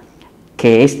cuidar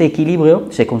que este equilibrio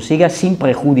se consiga sin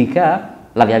perjudicar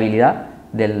la viabilidad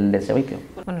del servicio.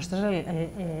 Bueno, esto es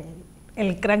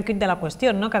el gran quid de la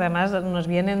cuestión, ¿no? Que además nos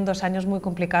vienen 2 años muy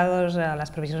complicados. Las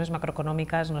previsiones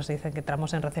macroeconómicas nos dicen que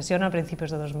entramos en recesión a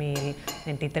principios de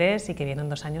 2023 y que vienen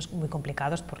 2 años muy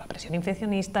complicados por la presión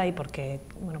inflacionista y porque,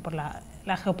 bueno, por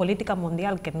la geopolítica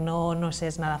mundial, que no nos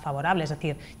es nada favorable. Es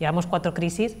decir, llevamos 4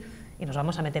 crisis y nos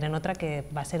vamos a meter en otra que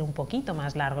va a ser un poquito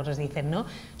más largo, nos dicen, ¿no?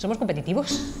 ¿Somos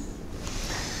competitivos?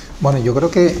 Bueno, yo creo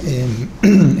que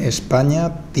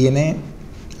España tiene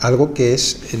algo que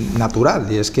es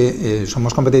natural, y es que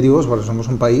somos competitivos porque somos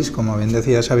un país, como bien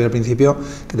decía Xavier al principio,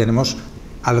 que tenemos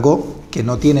algo que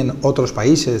no tienen otros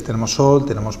países. Tenemos sol,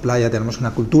 tenemos playa, tenemos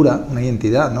una cultura, una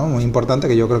identidad, ¿no?, muy importante,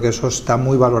 que yo creo que eso está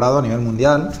muy valorado a nivel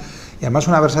mundial, y además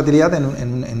una versatilidad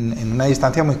en una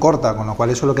distancia muy corta, con lo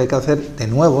cual eso es lo que hay que hacer de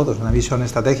nuevo, desde una visión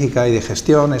estratégica y de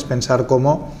gestión, es pensar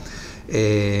cómo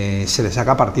se le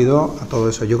saca partido a todo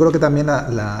eso. Yo creo que también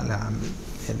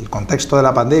el contexto de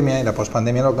la pandemia y la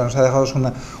pospandemia lo que nos ha dejado es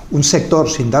un sector,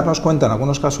 sin darnos cuenta en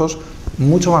algunos casos,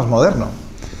 mucho más moderno,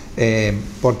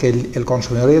 porque el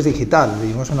consumidor es digital,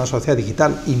 vivimos en una sociedad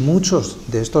digital, y muchos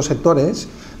de estos sectores,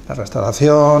 la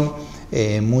restauración,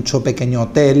 mucho pequeño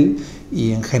hotel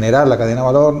y en general la cadena de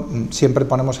valor, siempre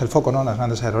ponemos el foco, ¿no?, en las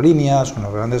grandes aerolíneas o en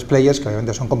los grandes players, que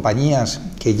obviamente son compañías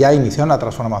que ya iniciaron la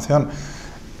transformación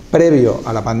previo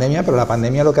a la pandemia, pero la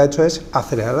pandemia lo que ha hecho es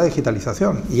acelerar la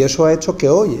digitalización, y eso ha hecho que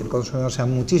hoy el consumidor sea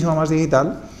muchísimo más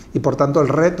digital, y por tanto el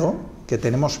reto que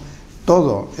tenemos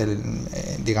todo,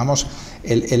 digamos,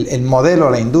 el modelo,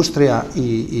 la industria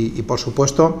y por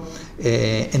supuesto,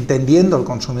 entendiendo el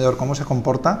consumidor cómo se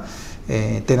comporta,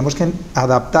 tenemos que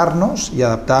adaptarnos y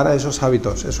adaptar a esos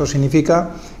hábitos. Eso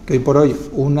significa que hoy por hoy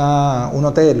un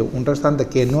hotel, un restaurante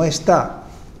que no está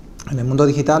en el mundo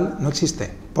digital no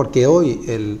existe, porque hoy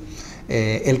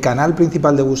el canal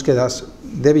principal de búsquedas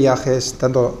de viajes,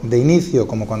 tanto de inicio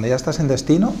como cuando ya estás en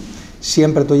destino,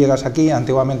 siempre tú llegas aquí,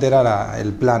 antiguamente era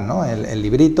el plan, ¿no?, el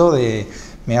librito de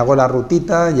me hago la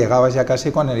rutita, llegabas ya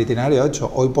casi con el itinerario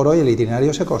hecho. Hoy por hoy el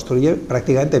itinerario se construye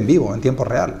prácticamente en vivo, en tiempo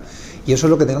real, y eso es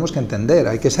lo que tenemos que entender.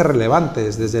 Hay que ser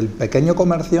relevantes desde el pequeño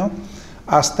comercio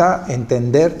hasta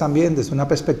entender también desde una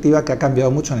perspectiva que ha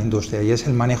cambiado mucho en la industria, y es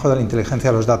el manejo de la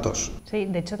inteligencia de los datos. Sí,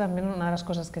 de hecho también una de las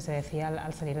cosas que se decía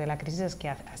al salir de la crisis es que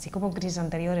así como en crisis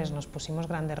anteriores nos pusimos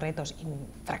grandes retos y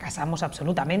fracasamos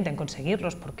absolutamente en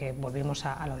conseguirlos porque volvimos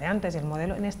a lo de antes y el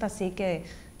modelo, en esta sí que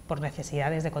por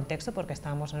necesidades de contexto, porque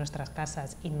estábamos en nuestras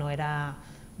casas y no era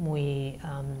muy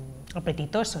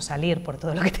apetitoso salir por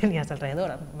todo lo que tenías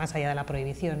alrededor, más allá de la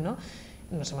prohibición, ¿no?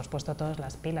 Nos hemos puesto todas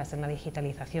las pilas en la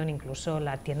digitalización, incluso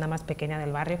la tienda más pequeña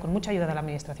del barrio, con mucha ayuda de la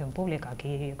administración pública.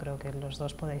 Aquí yo creo que los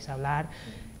dos podéis hablar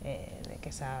de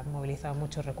que se han movilizado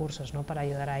muchos recursos, ¿no?, para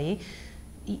ayudar ahí.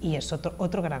 Y es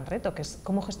otro gran reto, que es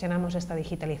cómo gestionamos esta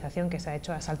digitalización que se ha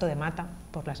hecho a salto de mata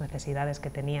por las necesidades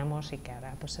que teníamos y que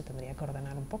ahora pues se tendría que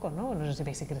ordenar un poco, ¿no? No sé si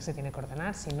veis que se tiene que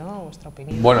ordenar, si no, vuestra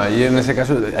opinión. Bueno, ahí en ese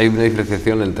caso hay una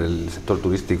diferenciación entre el sector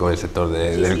turístico y el sector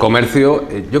del comercio.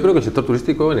 Yo creo que el sector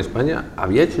turístico en España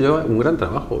había hecho ya un gran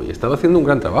trabajo y estaba haciendo un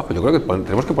gran trabajo. Yo creo que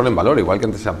tenemos que poner en valor, igual que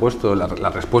antes se ha puesto la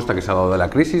respuesta que se ha dado de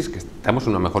la crisis, que estamos en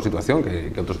una mejor situación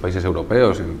que otros países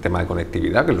europeos en tema de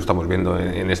conectividad, que lo estamos viendo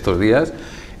en estos días.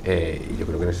 Y yo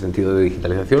creo que en ese sentido de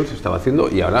digitalización se estaba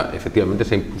haciendo y ahora efectivamente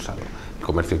se ha impulsado. El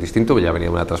comercio es distinto, ya venía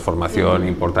una transformación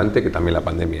importante que también la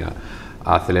pandemia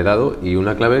ha acelerado, y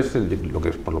una clave es lo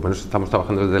que por lo menos estamos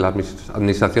trabajando desde las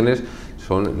administraciones,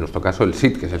 son en nuestro caso el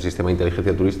SIT, que es el Sistema de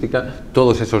Inteligencia Turística,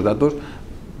 todos esos datos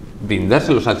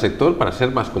brindárselos al sector para ser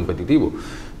más competitivo.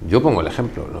 Yo pongo el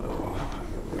ejemplo, ¿no?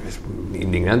 Es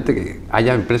indignante que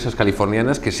haya empresas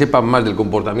californianas que sepan más del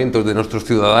comportamiento de nuestros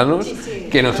ciudadanos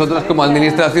que nosotras como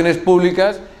administraciones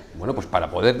públicas. Bueno, pues para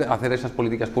poder hacer esas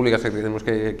políticas públicas que tenemos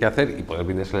que hacer y poder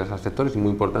brindárselas al sector es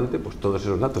muy importante pues todos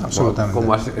esos datos,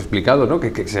 como has explicado, ¿no?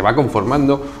 Que se va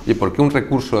conformando. Oye, ¿por qué un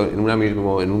recurso en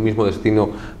un mismo destino,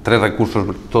 3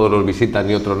 recursos todos los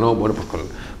visitan y otros no? Bueno, pues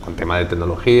con tema de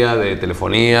tecnología, de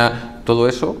telefonía, todo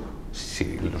eso.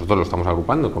 Sí, nosotros lo estamos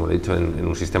agrupando, como he dicho, en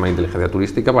un sistema de inteligencia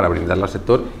turística para brindarle al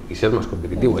sector y ser más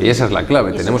competitivo. Y esa es la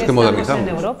clave, tenemos que modernizarnos.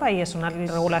 En Europa, y es una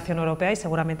regulación europea y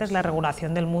seguramente es la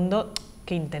regulación del mundo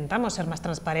que intentamos ser más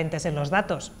transparentes en los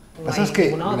datos. Lo que pasa es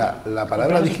que la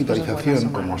palabra digitalización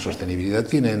como sostenibilidad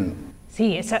tienen...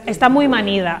 Sí, está muy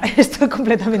manida, estoy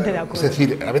completamente de acuerdo. Es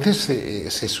decir, a veces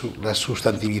las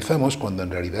sustantivizamos cuando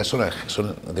en realidad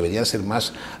deberían ser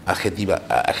más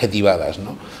adjetivadas,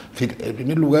 ¿no? Es decir, en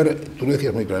primer lugar, tú lo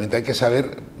decías muy claramente, hay que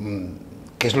saber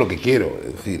qué es lo que quiero,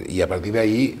 es decir, y a partir de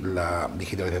ahí la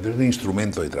digitalización es un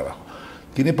instrumento de trabajo.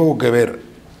 Tiene poco que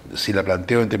ver si la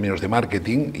planteo en términos de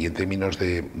marketing y en términos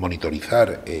de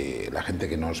monitorizar la gente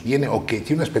que nos viene o que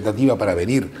tiene una expectativa para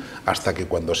venir hasta que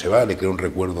cuando se va le crea un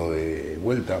recuerdo de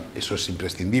vuelta. Eso es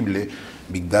imprescindible.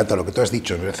 Big Data, lo que tú has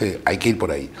dicho, me parece, hay que ir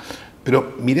por ahí.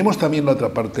 Pero miremos también la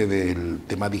otra parte del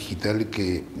tema digital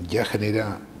que ya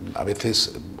genera a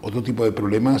veces otro tipo de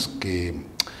problemas que...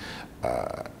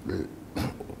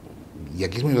 y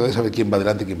aquí es muy importante saber quién va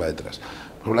delante y quién va detrás.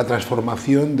 Por la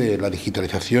transformación de la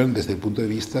digitalización desde el punto de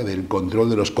vista del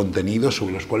control de los contenidos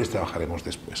sobre los cuales trabajaremos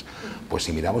después. Pues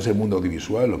si miramos el mundo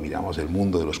audiovisual o miramos el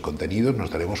mundo de los contenidos,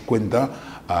 nos daremos cuenta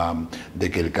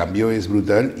de que el cambio es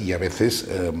brutal y a veces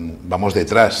vamos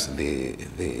detrás de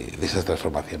esas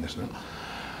transformaciones, ¿no?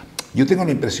 Yo tengo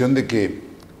la impresión de que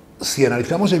si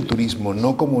analizamos el turismo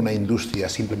no como una industria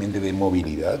simplemente de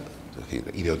movilidad, es decir,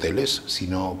 y de hoteles,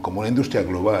 sino como una industria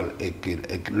global,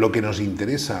 lo que nos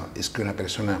interesa es que una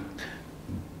persona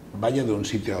vaya de un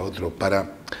sitio a otro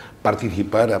para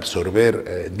participar,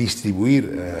 absorber,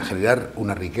 distribuir, generar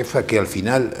una riqueza que al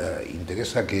final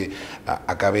interesa que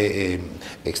acabe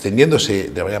extendiéndose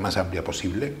de la manera más amplia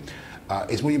posible.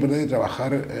 Es muy importante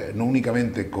trabajar no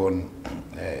únicamente con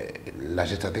las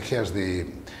estrategias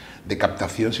de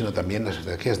captación, sino también las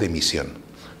estrategias de emisión.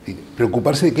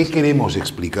 Preocuparse de qué queremos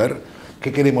explicar,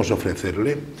 qué queremos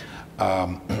ofrecerle,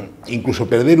 incluso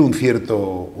perder un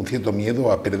cierto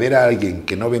miedo a perder a alguien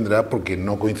que no vendrá porque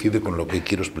no coincide con lo que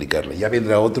quiero explicarle. Ya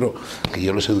vendrá otro que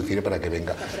yo lo seduciré para que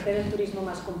venga. Perder el turismo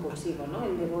más compulsivo, ¿no?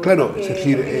 El de claro, es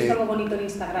decir, algo bonito en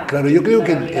Instagram. Claro, yo creo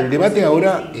que el debate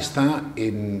ahora está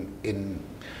en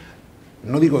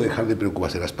no digo dejar de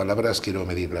preocuparse, las palabras quiero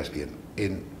medirlas bien,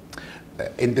 en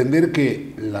entender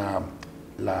que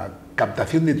la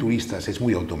captación de turistas es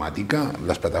muy automática,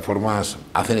 las plataformas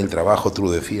hacen el trabajo, tú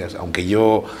lo decías, aunque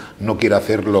yo no quiera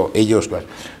hacerlo, ellos lo hacen.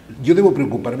 Yo debo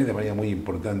preocuparme de manera muy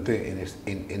importante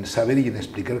en saber y en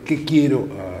explicar qué quiero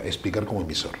explicar como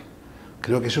emisor.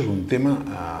 Creo que eso es un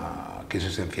tema que es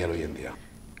esencial hoy en día.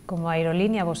 Como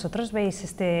aerolínea, ¿vosotros veis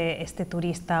este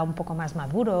turista un poco más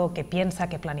maduro, que piensa,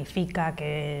 que planifica,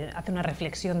 que hace una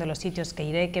reflexión de los sitios que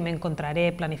iré, que me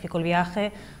encontraré, planifico el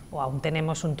viaje, o aún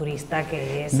tenemos un turista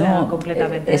que es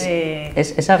completamente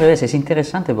es al revés, es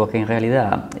interesante porque en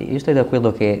realidad yo estoy de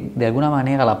acuerdo que de alguna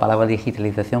manera la palabra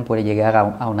digitalización puede llegar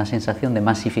a una sensación de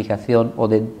masificación o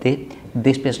de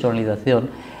despersonalización.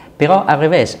 Pero al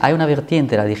revés, hay una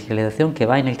vertiente de la digitalización que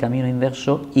va en el camino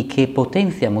inverso y que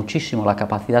potencia muchísimo la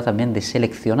capacidad también de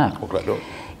seleccionar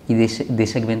y de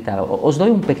segmentar. Os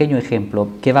doy un pequeño ejemplo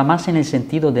que va más en el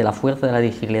sentido de la fuerza de la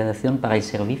digitalización para el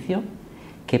servicio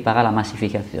que para la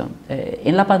masificación.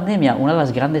 En la pandemia, una de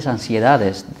las grandes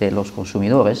ansiedades de los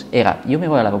consumidores era: yo me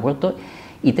voy al aeropuerto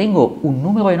y tengo un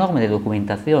número enorme de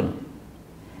documentación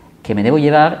que me debo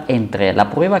llevar, entre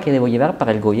la prueba que debo llevar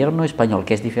para el gobierno español,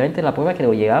 que es diferente de la prueba que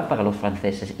debo llevar para los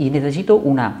franceses, y necesito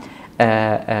una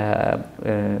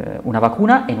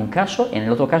vacuna en un caso, en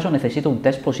el otro caso necesito un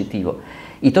test positivo,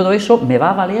 y todo eso me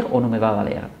va a valer o no me va a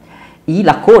valer, y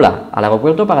la cola al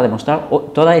aeropuerto para demostrar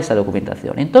toda esta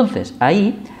documentación. Entonces,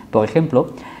 ahí, por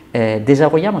ejemplo,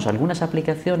 desarrollamos algunas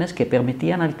aplicaciones que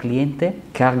permitían al cliente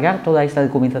cargar toda esta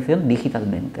documentación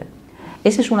digitalmente.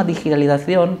 Esa es una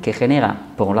digitalización que genera,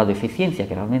 por un lado, eficiencia,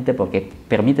 que realmente porque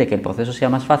permite que el proceso sea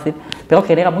más fácil, pero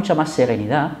genera mucha más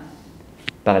serenidad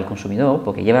para el consumidor,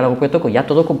 porque lleva al aeropuerto con ya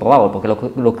todo comprobado, porque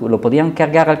lo podían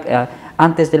cargar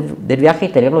antes del viaje y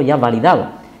tenerlo ya validado.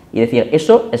 Y decir,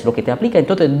 eso es lo que te aplica,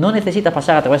 entonces no necesitas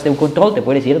pasar a través de un control, te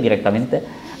puedes ir directamente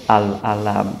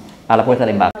a la puerta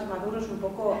del embarque.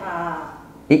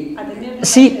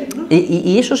 Sí,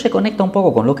 y eso se conecta un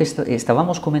poco con lo que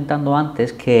estábamos comentando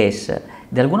antes, que es,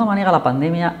 de alguna manera la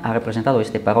pandemia ha representado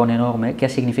este parón enorme que ha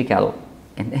significado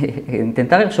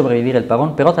intentar sobrevivir el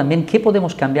parón, pero también qué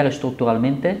podemos cambiar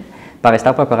estructuralmente para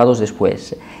estar preparados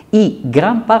después. Y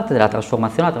gran parte de la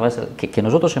transformación a través que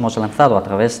nosotros hemos lanzado a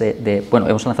través bueno,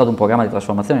 hemos lanzado un programa de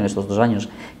transformación en estos 2 años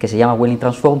que se llama Welling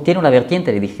Transform, tiene una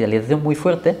vertiente de digitalización muy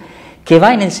fuerte que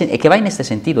va en este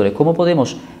sentido de cómo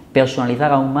podemos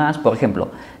personalizar aún más, por ejemplo,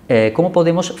 cómo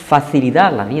podemos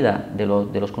facilitar la vida de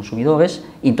los consumidores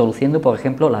introduciendo, por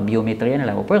ejemplo, la biometría en el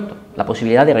aeropuerto, la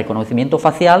posibilidad de reconocimiento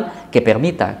facial que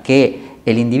permita que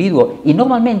el individuo, y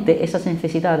normalmente esas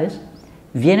necesidades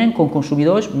vienen con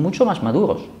consumidores mucho más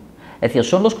maduros, es decir,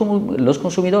 son los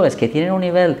consumidores que tienen un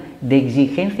nivel de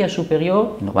exigencia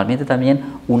superior, y normalmente también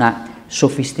una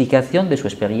sofisticación de su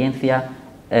experiencia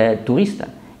turista,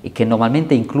 y que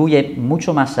normalmente incluye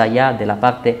mucho más allá de la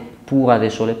parte pura de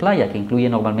sol y playa, que incluye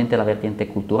normalmente la vertiente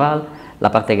cultural,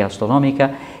 la parte gastronómica.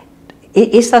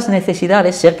 Estas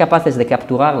necesidades, ser capaces de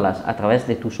capturarlas a través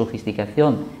de tu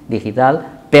sofisticación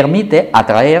digital, permite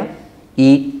atraer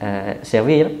y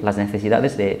servir las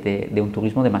necesidades de un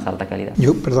turismo de más alta calidad.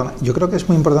 Yo creo que es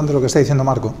muy importante lo que está diciendo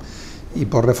Marco, y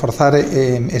por reforzar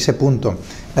ese punto,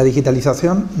 la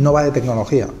digitalización no va de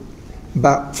tecnología.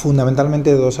 Va fundamentalmente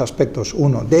de 2 aspectos.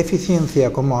 Uno, de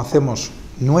eficiencia, cómo hacemos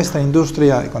nuestra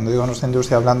industria, y cuando digo nuestra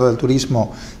industria hablando del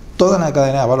turismo, toda una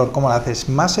cadena de valor, cómo la haces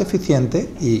más eficiente,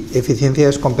 y eficiencia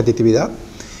es competitividad.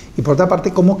 Y por otra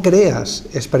parte, cómo creas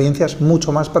experiencias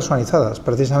mucho más personalizadas,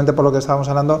 precisamente por lo que estábamos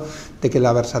hablando de que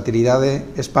la versatilidad de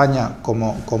España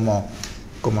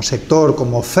como sector,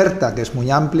 como oferta, que es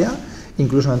muy amplia,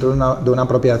 incluso dentro de una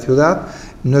propia ciudad,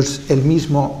 no es el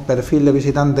mismo perfil de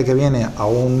visitante que viene a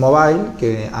un mobile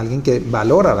que alguien que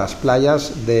valora las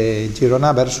playas de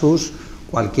Girona versus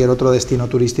cualquier otro destino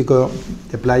turístico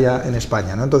de playa en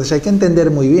España, ¿no? Entonces hay que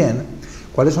entender muy bien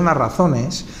cuáles son las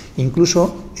razones,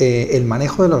 incluso el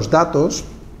manejo de los datos,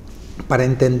 para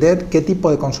entender qué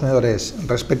tipo de consumidor es,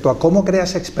 respecto a cómo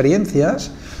creas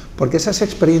experiencias, porque esas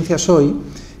experiencias hoy,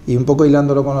 y un poco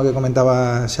hilándolo con lo que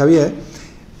comentaba Xavier,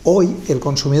 hoy el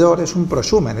consumidor es un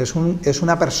prosumer, es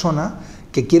una persona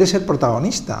que quiere ser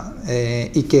protagonista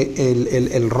y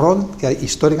que el rol que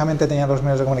históricamente tenían los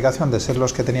medios de comunicación de ser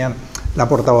los que tenían la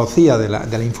portavocía de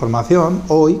la información,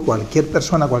 hoy cualquier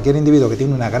persona, cualquier individuo que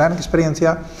tiene una gran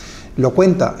experiencia lo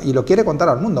cuenta y lo quiere contar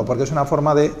al mundo, porque es una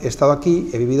forma de he estado aquí,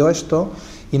 he vivido esto,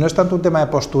 y no es tanto un tema de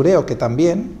postureo, que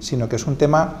también, sino que es un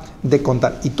tema de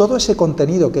contar. Y todo ese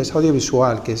contenido que es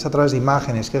audiovisual, que es a través de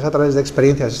imágenes, que es a través de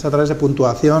experiencias, es a través de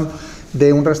puntuación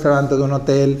de un restaurante, de un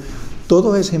hotel,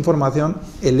 toda esa información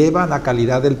eleva la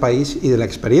calidad del país y de la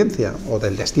experiencia, o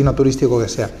del destino turístico que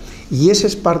sea. Y ese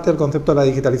es parte del concepto de la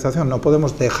digitalización. No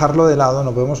podemos dejarlo de lado,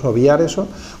 no podemos obviar eso,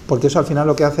 porque eso al final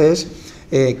lo que hace es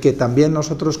que también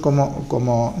nosotros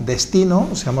como destino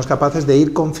seamos capaces de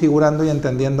ir configurando y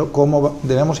entendiendo cómo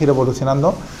debemos ir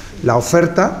evolucionando la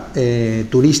oferta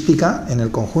turística en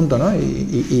el conjunto, ¿no?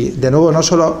 Y de nuevo, no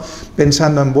solo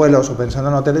pensando en vuelos o pensando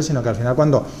en hoteles, sino que al final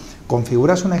cuando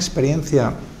configuras una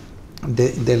experiencia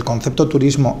del concepto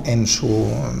turismo en su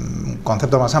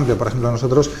concepto más amplio. Por ejemplo,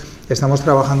 nosotros estamos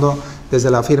trabajando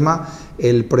desde la firma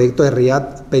el proyecto de Riad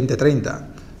 2030.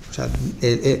 O sea,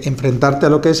 enfrentarte a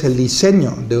lo que es el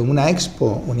diseño de una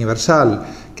expo universal,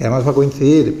 que además va a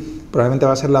coincidir, probablemente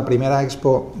va a ser la primera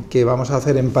expo que vamos a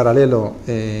hacer en paralelo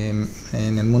en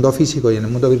el mundo físico y en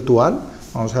el mundo virtual.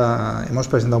 Hemos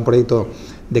presentado un proyecto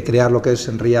de crear lo que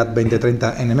es Riad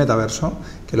 2030 en el metaverso,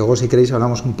 que luego, si queréis,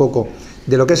 hablamos un poco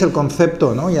de lo que es el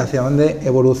concepto, ¿no? Y hacia dónde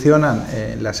evolucionan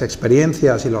las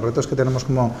experiencias y los retos que tenemos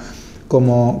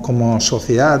como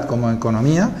sociedad, como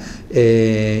economía,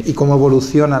 y cómo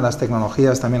evolucionan las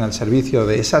tecnologías también al servicio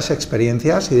de esas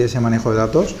experiencias y de ese manejo de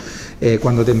datos.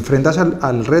 Cuando te enfrentas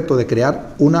al reto de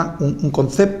crear un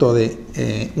concepto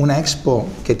de una expo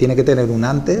que tiene que tener un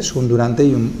antes, un durante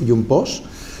y un post,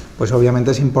 pues obviamente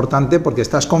es importante porque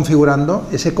estás configurando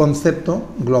ese concepto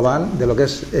global de lo que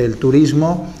es el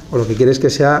turismo, o lo que quieres que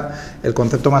sea el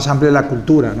concepto más amplio de la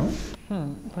cultura, ¿no?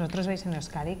 Vosotros veis en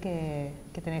Euskadi que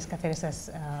tenéis que hacer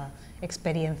esas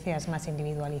experiencias más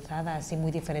individualizadas y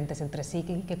muy diferentes entre sí,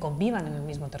 que convivan en el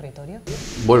mismo territorio.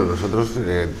 Bueno, nosotros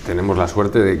tenemos la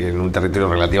suerte de que en un territorio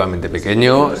relativamente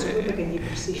pequeño,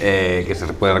 que se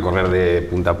puede recorrer de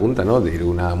punta a punta, ¿no? De ir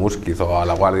a Muskiz o a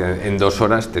La Guardia en 2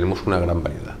 horas, tenemos una gran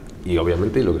variedad. Y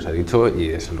obviamente, y lo que se ha dicho, y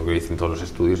es lo que dicen todos los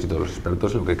estudios y todos los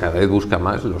expertos, lo que cada vez busca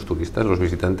más los turistas, los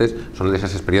visitantes, son de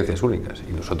esas experiencias únicas.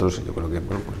 Y nosotros, yo creo que,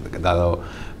 bueno, pues, dado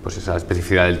pues, esa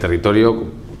especificidad del territorio,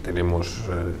 tenemos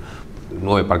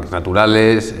 9 parques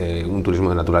naturales, un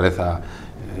turismo de naturaleza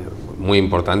muy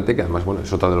importante, que además, bueno,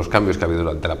 es otro de los cambios que ha habido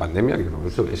durante la pandemia, que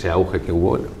ese auge que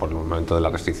hubo por el momento de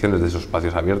las restricciones de esos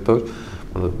espacios abiertos,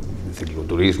 bueno,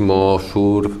 cicloturismo,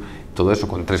 surf, todo eso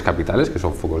con 3 capitales que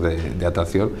son focos de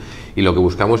atracción, y lo que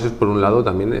buscamos es, por un lado,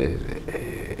 también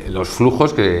los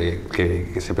flujos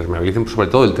que se permeabilicen sobre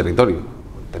todo el territorio.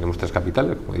 Tenemos 3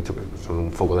 capitales, como he dicho, que son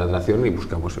un foco de atracción, y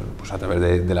buscamos, pues, a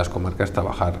través de las comarcas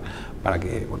trabajar para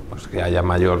que, bueno, pues, que haya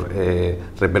mayor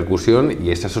repercusión,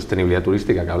 y esa sostenibilidad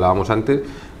turística que hablábamos antes,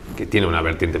 que tiene una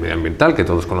vertiente medioambiental que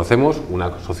todos conocemos,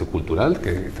 una sociocultural,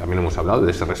 que también hemos hablado,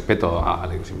 de ese respeto a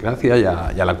la idiosincrasia y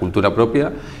a la cultura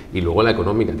propia, y luego la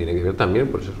económica tiene que ver también,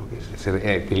 pues eso, que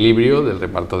ese equilibrio del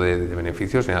reparto de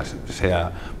beneficios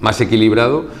sea más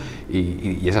equilibrado,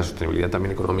 y esa sostenibilidad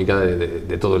también económica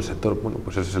de todo el sector. Bueno,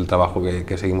 pues ese es el trabajo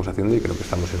que seguimos haciendo, y creo que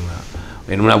estamos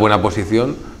en una buena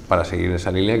posición para seguir en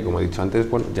esa línea, que, como he dicho antes,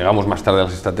 bueno, llegamos más tarde a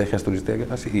las estrategias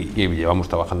turísticas y llevamos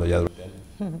trabajando ya durante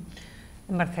años.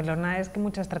 En Barcelona es que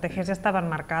muchas estrategias ya estaban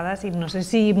marcadas, y no sé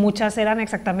si muchas eran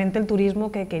exactamente el turismo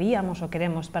que queríamos o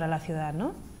queremos para la ciudad,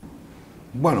 ¿no?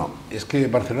 Bueno, es que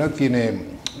Barcelona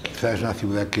quizás es una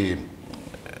ciudad que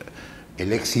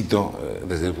el éxito,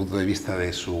 desde el punto de vista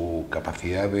de su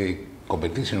capacidad de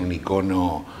convertirse en un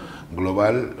icono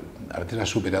global, a veces ha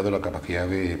superado la capacidad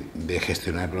de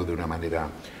gestionarlo de una manera.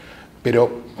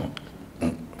 Pero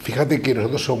fíjate que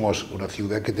nosotros somos una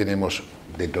ciudad que tenemos,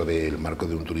 dentro del marco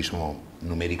de un turismo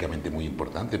numéricamente muy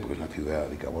importante, porque es una ciudad,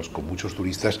 digamos, con muchos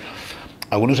turistas,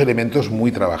 algunos elementos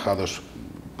muy trabajados.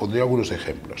 Pondré algunos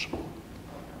ejemplos.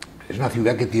 Es una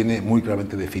ciudad que tiene muy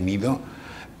claramente definido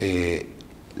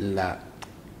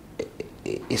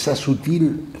esa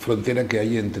sutil frontera que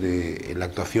hay entre la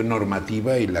actuación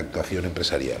normativa y la actuación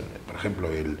empresarial. Por ejemplo,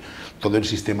 todo el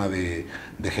sistema de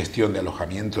gestión de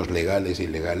alojamientos legales e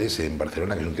ilegales en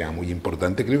Barcelona, que es un tema muy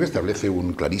importante, creo que establece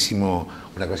una clarísima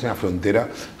frontera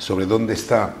sobre dónde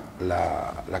está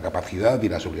la capacidad y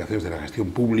las obligaciones de la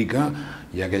gestión pública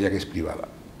y aquella que es privada.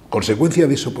 Consecuencia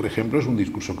de eso, por ejemplo, es un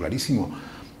discurso clarísimo.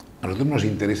 A nosotros nos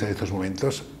interesa en estos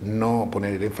momentos no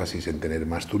poner el énfasis en tener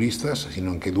más turistas,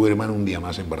 sino en que duerman un día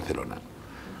más en Barcelona.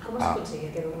 ¿Cómo se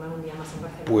consigue que duerman un día más en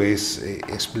Barcelona? Pues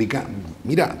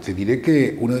mira, te diré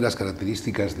que una de las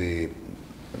características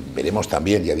veremos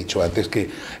también, ya he dicho antes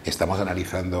que estamos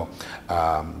analizando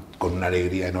con una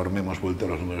alegría enorme, hemos vuelto a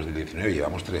los números del 19,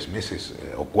 llevamos 3 meses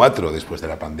o 4 después de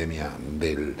la pandemia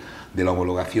de la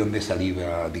homologación de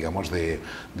salida, digamos, de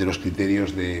los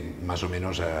criterios de más o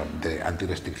menos de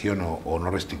antirrestricción o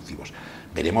no restrictivos.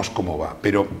 Veremos cómo va,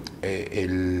 pero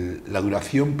la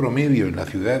duración promedio en la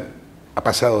ciudad ha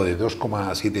pasado de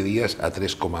 2,7 días a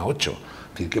 3,8, es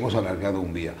decir, que hemos alargado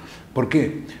un día. ¿Por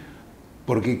qué?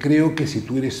 Porque creo que si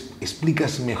tú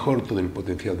explicas mejor todo el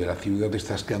potencial de la ciudad, te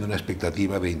estás creando una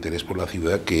expectativa de interés por la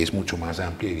ciudad que es mucho más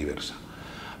amplia y diversa.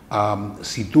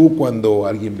 Si tú, cuando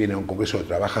alguien viene a un congreso,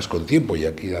 trabajas con tiempo, y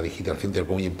aquí la digitalización es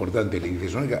muy importante, le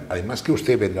dices, oiga, además que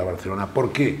usted vendrá a Barcelona,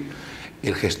 ¿por qué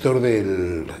el gestor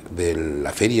de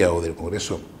la feria o del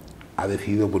congreso ha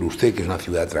decidido por usted que es una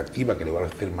ciudad atractiva, que le va a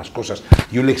hacer más cosas,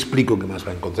 yo le explico qué más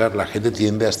va a encontrar, la gente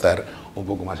tiende a estar un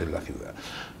poco más en la ciudad.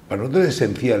 Para nosotros es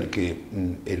esencial que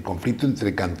el conflicto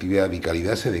entre cantidad y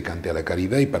calidad se decante a la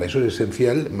calidad, y para eso es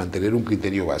esencial mantener un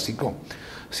criterio básico.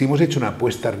 Si hemos hecho una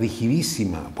apuesta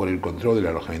rigidísima por el control del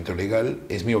alojamiento legal,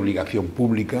 es mi obligación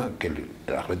pública que el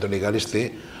alojamiento legal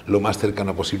esté lo más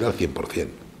cercano posible al 100%.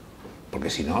 Porque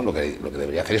si no, lo que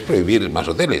debería hacer es prohibir más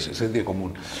hoteles, es sentido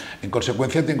común. En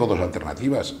consecuencia, tengo dos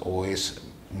alternativas: o es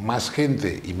más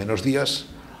gente y menos días,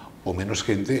 o menos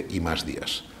gente y más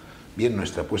días. Bien,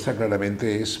 nuestra apuesta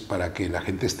claramente es para que la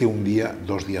gente esté un día,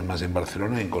 2 días más en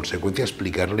Barcelona, y en consecuencia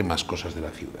explicarle más cosas de la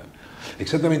ciudad.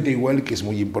 Exactamente igual que es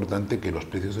muy importante que los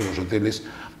precios de los hoteles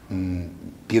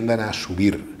tiendan a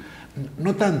subir.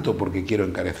 No tanto porque quiero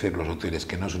encarecer los hoteles,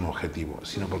 que no es un objetivo,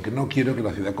 sino porque no quiero que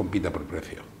la ciudad compita por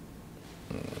precio.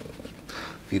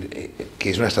 Es decir, que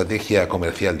es una estrategia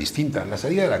comercial distinta. La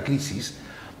salida de la crisis,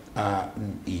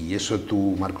 y eso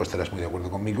tú, Marco, estarás muy de acuerdo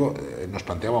conmigo, nos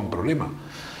planteaba un problema.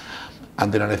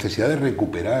 Ante la necesidad de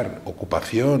recuperar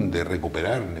ocupación, de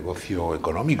recuperar negocio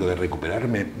económico, de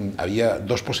recuperarme, había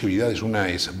dos posibilidades. Una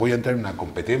es, voy a entrar en una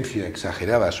competencia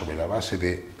exagerada sobre la base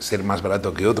de ser más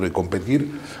barato que otro y competir,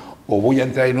 o voy a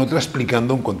entrar en otra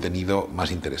explicando un contenido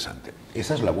más interesante.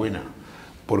 Esa es la buena,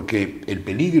 porque el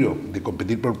peligro de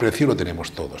competir por precio lo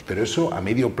tenemos todos, pero eso a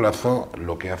medio plazo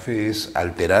lo que hace es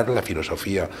alterar la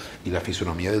filosofía y la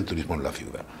fisonomía del turismo en la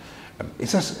ciudad.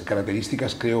 Esas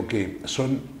características creo que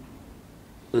son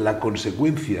la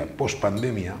consecuencia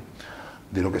post-pandemia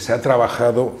de lo que se ha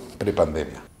trabajado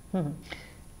pre-pandemia.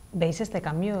 ¿Veis este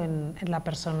cambio en la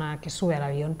persona que sube al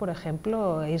avión, por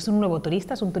ejemplo? ¿Es un nuevo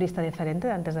turista? ¿Es un turista diferente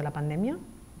de antes de la pandemia?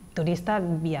 ¿Turista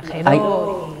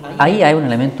viajero? Ahí hay un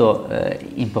elemento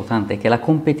importante, que la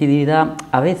competitividad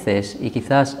a veces, y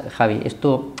quizás, Javi,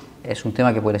 esto es un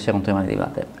tema que puede ser un tema de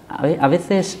debate, a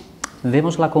veces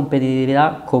vemos la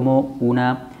competitividad como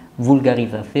una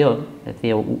vulgarización, es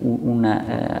decir,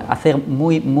 hacer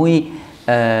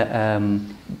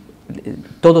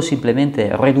todo simplemente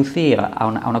reducir a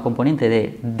una componente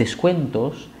de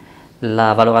descuentos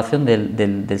la valoración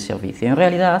del servicio. En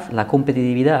realidad, la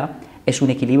competitividad es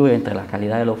un equilibrio entre la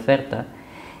calidad de la oferta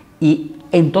y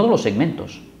en todos los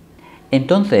segmentos.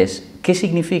 Entonces, ¿qué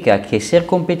significa? Que ser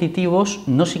competitivos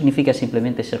no significa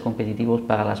simplemente ser competitivos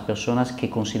para las personas que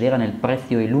consideran el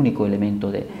precio el único elemento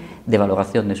de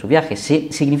valoración de su viaje.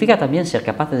 Significa también ser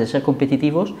capaces de ser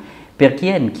competitivos por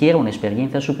quien quiera una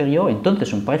experiencia superior,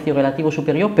 entonces un precio relativo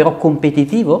superior, pero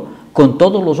competitivo con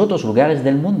todos los otros lugares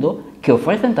del mundo que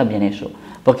ofrecen también eso.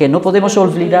 Porque no podemos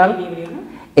olvidar...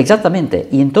 Exactamente.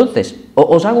 Y entonces,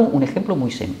 os hago un ejemplo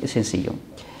muy sencillo.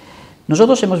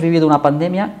 Nosotros hemos vivido una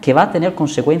pandemia que va a tener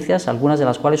consecuencias, algunas de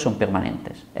las cuales son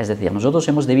permanentes. Es decir, nosotros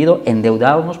hemos debido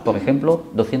endeudarnos, por ejemplo,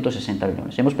 260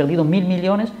 millones. Hemos perdido 1.000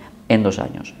 millones en 2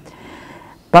 años.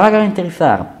 Para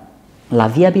garantizar la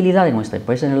viabilidad de nuestra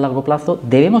empresa en el largo plazo,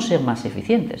 debemos ser más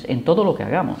eficientes en todo lo que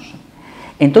hagamos.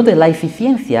 Entonces, la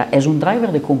eficiencia es un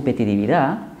driver de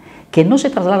competitividad que no se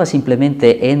traslada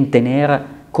simplemente en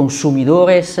tener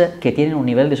consumidores que tienen un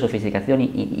nivel de sofisticación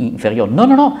inferior.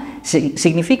 No.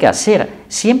 Significa ser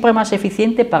siempre más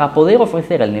eficiente para poder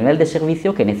ofrecer el nivel de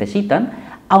servicio que necesitan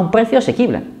a un precio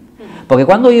asequible. Porque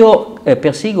cuando yo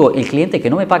persigo el cliente que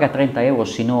no me paga 30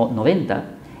 euros sino 90,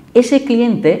 ese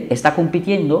cliente está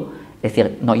compitiendo, es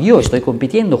decir, no, yo estoy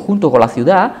compitiendo junto con la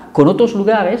ciudad con otros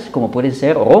lugares como pueden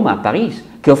ser Roma, París,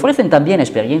 que ofrecen también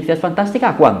experiencias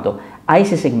fantásticas. ¿A cuánto? A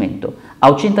ese segmento, a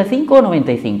 85 o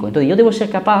 95. Entonces yo debo ser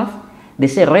capaz de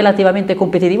ser relativamente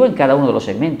competitivo en cada uno de los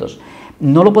segmentos.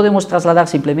 No lo podemos trasladar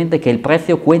simplemente que el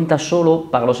precio cuenta solo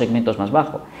para los segmentos más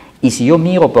bajos. Y si yo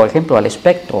miro, por ejemplo, al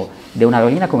espectro de una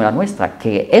aerolínea como la nuestra,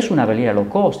 que es una aerolínea low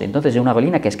cost, entonces es una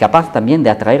aerolínea que es capaz también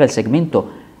de atraer el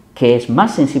segmento que es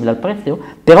más sensible al precio,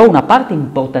 pero una parte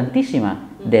importantísima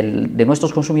de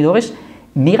nuestros consumidores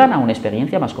miran a una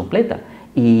experiencia más completa.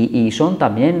 Y son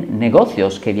también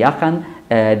negocios que viajan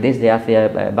desde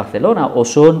hacia Barcelona, o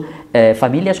son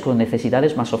familias con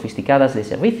necesidades más sofisticadas de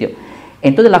servicio.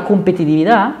 Entonces la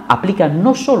competitividad aplica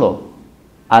no solo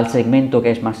al segmento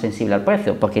que es más sensible al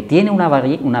precio, porque tiene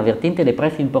una vertiente de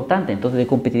precio importante, entonces de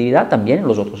competitividad también en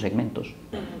los otros segmentos.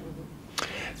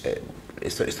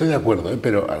 Estoy de acuerdo,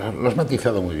 pero lo has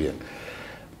matizado muy bien.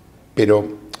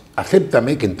 Pero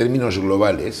acéptame que en términos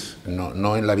globales,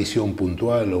 no en la visión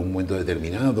puntual o un momento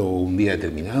determinado o un día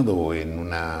determinado o en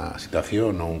una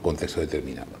situación o un contexto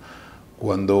determinado,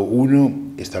 cuando uno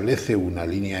establece una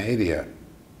línea aérea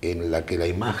en la que la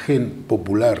imagen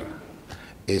popular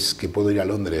es que puedo ir a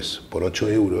Londres por 8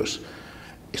 euros,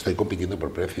 estoy compitiendo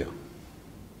por precio.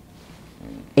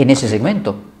 En ese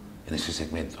segmento. En ese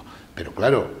segmento. Pero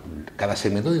claro, cada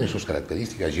segmento tiene sus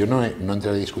características, yo no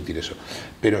entraré a discutir eso.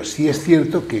 Pero sí es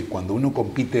cierto que cuando uno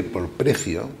compite por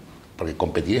precio, porque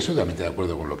competir es totalmente de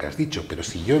acuerdo con lo que has dicho, pero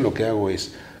si yo lo que hago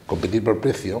es competir por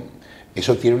precio,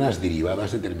 eso tiene unas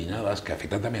derivadas determinadas que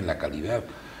afectan también la calidad.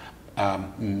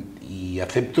 Y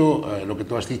acepto lo que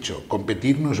tú has dicho,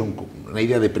 competir no es una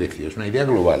idea de precio, es una idea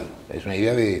global, es una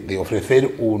idea de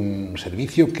ofrecer un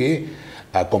servicio que,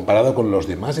 comparado con los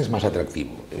demás, es más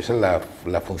atractivo. Esa es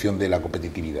la función de la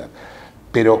competitividad.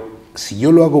 Pero si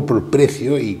yo lo hago por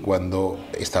precio y cuando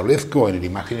establezco en el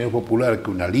imaginario popular que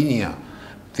una línea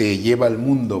te lleva al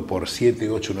mundo por 7,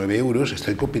 8, 9 euros,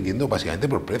 estoy compitiendo básicamente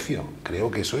por precio.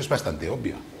 Creo que eso es bastante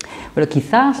obvio. Pero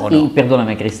quizás, ¿O no? y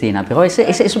perdóname Cristina, pero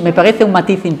eso me parece un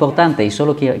matiz importante y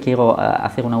solo quiero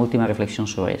hacer una última reflexión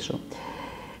sobre eso.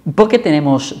 ¿Por qué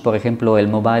tenemos, por ejemplo, el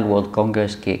Mobile World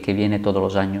Congress que viene todos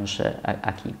los años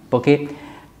aquí? Porque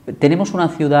tenemos una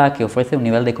ciudad que ofrece un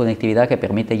nivel de conectividad que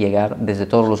permite llegar desde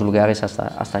todos los lugares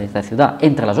hasta esta ciudad,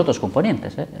 entre las otras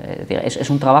componentes. Es decir, es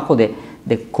un trabajo de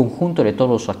conjunto de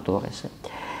todos los actores.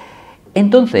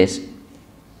 Entonces,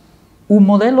 un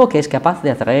modelo que es capaz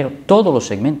de atraer todos los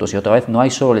segmentos, y otra vez no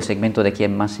hay solo el segmento de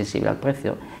quien más sensible al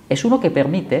precio, es uno que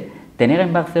permite tener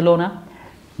en Barcelona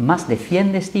más de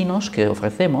 100 destinos que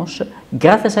ofrecemos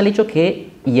gracias al hecho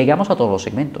que llegamos a todos los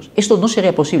segmentos. Esto no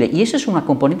sería posible y eso es una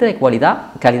componente de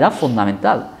calidad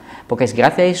fundamental, porque es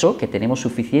gracias a eso que tenemos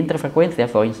suficiente frecuencia,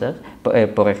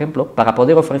 por ejemplo, para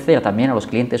poder ofrecer también a los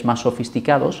clientes más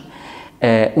sofisticados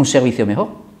un servicio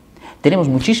mejor. Tenemos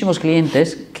muchísimos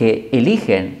clientes que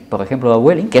eligen, por ejemplo, a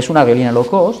Vueling, que es una aerolínea low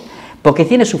cost, porque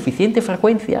tiene suficiente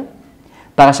frecuencia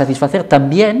para satisfacer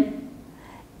también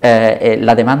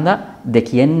la demanda de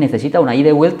quien necesita una ida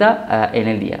y vuelta en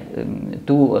el día.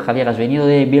 Tú, Javier, has venido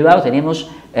de Bilbao,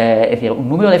 tenemos es decir, un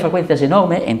número de frecuencias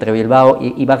enorme entre Bilbao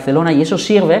y Barcelona, y eso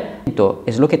sirve,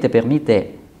 es lo que te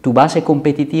permite tu base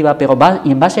competitiva, pero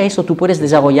y en base a eso tú puedes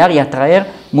desarrollar y atraer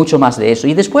mucho más de eso.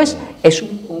 Y después es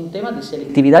un tema de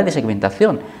selectividad y de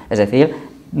segmentación, es decir,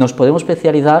 nos podemos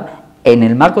especializar en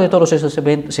el marco de todos esos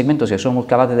segmentos que somos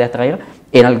capaces de atraer,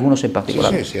 en algunos en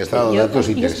particular. Sí, ha estado datos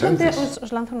interesantes.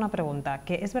 Os lanzo una pregunta,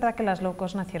 que es verdad que las low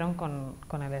cost nacieron con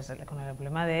el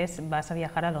problema de vas a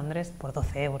viajar a Londres por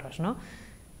 12 euros, ¿no?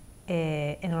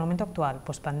 En el momento actual,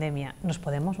 post pandemia, ¿nos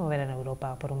podemos mover en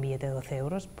Europa por un billete de 12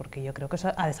 euros? Porque yo creo que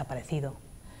eso ha desaparecido.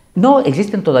 No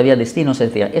existen todavía destinos,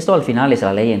 es decir, esto al final es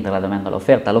la ley entre la demanda y la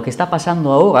oferta. Lo que está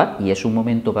pasando ahora, y es un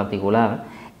momento particular,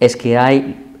 es que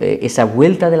hay esa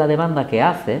vuelta de la demanda que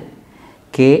hace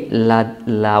que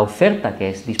la oferta que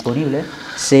es disponible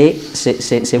se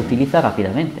utiliza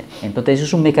rápidamente. Entonces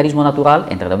es un mecanismo natural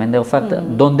entre demanda y oferta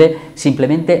donde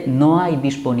simplemente no hay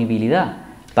disponibilidad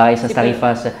para esas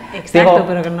tarifas. Exacto,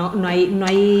 pero que no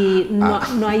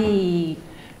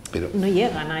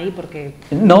llegan ahí porque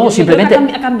simplemente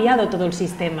ha cambiado todo el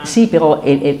sistema. Sí, pero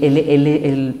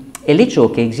el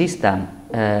hecho que existan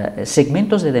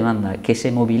segmentos de demanda que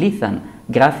se movilizan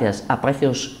gracias a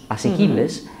precios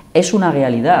asequibles es una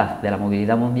realidad de la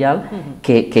movilidad mundial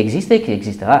que existe y que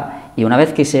existirá. Y una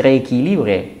vez que se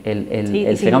reequilibre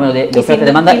el fenómeno de oferta y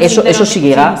demanda, eso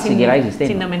seguirá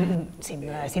existiendo.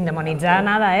 Sin demonizar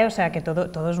nada, o sea que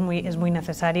todo es muy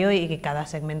necesario y que cada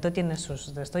segmento tiene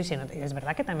sus de esto. Y es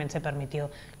verdad que también se permitió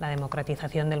la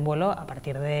democratización del vuelo a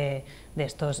partir de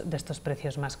estos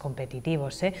precios más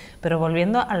competitivos. Pero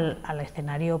volviendo al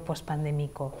escenario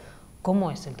pospandémico, ¿cómo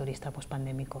es el turista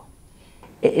pospandémico?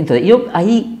 Entonces,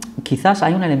 ahí quizás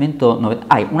hay un elemento,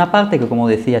 hay una parte que, como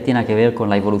decía, tiene que ver con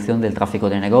la evolución del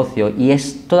tráfico de negocio y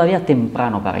es todavía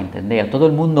temprano para entender. Todo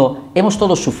el mundo, hemos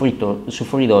todos sufrido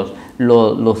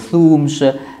los Zooms,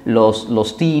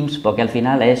 los Teams, porque al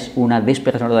final es una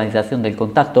despersonalización del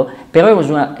contacto, pero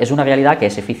es una realidad que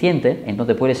es eficiente,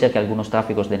 entonces puede ser que algunos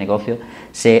tráficos de negocio,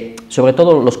 sobre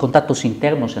todo los contactos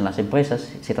internos en las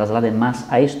empresas, se trasladen más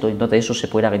a esto, entonces eso se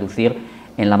pueda reducir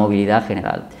en la movilidad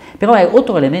general. Pero hay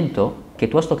otro elemento que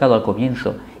tú has tocado al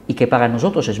comienzo y que para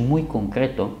nosotros es muy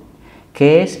concreto,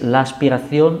 que es la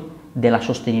aspiración de la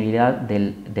sostenibilidad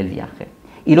del viaje.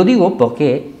 Y lo digo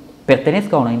porque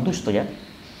pertenezco a una industria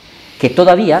que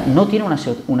todavía no tiene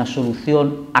una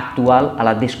solución actual a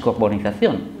la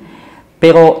descarbonización,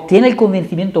 pero tiene el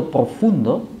convencimiento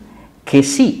profundo que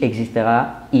sí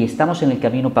existirá y estamos en el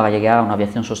camino para llegar a una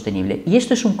aviación sostenible. Y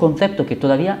esto es un concepto que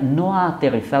todavía no ha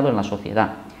aterrizado en la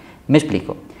sociedad. Me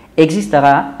explico.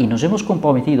 Existirá y nos hemos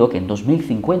comprometido que en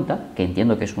 2050, que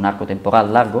entiendo que es un arco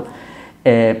temporal largo,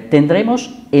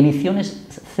 tendremos emisiones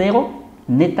cero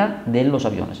neta de los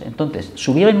aviones. Entonces,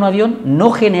 subir en un avión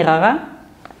no generará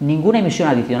ninguna emisión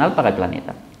adicional para el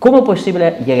planeta. ¿Cómo es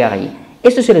posible llegar ahí?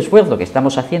 Este es el esfuerzo que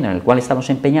estamos haciendo, en el cual estamos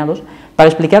empeñados, para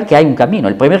explicar que hay un camino.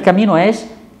 El primer camino es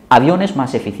aviones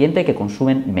más eficientes que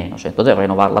consumen menos, entonces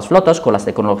renovar las flotas con las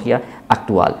tecnología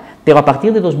actual. Pero a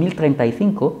partir de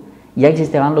 2035 ya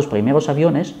existirán los primeros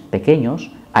aviones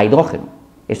pequeños a hidrógeno.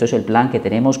 Esto es el plan que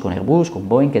tenemos con Airbus, con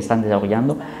Boeing, que están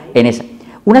desarrollando en esa.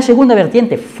 Una segunda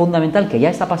vertiente fundamental que ya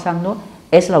está pasando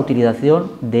es la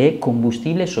utilización de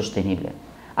combustible sostenible.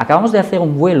 Acabamos de hacer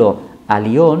un vuelo a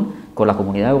Lyon con la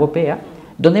Comunidad Europea,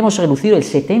 donde hemos reducido el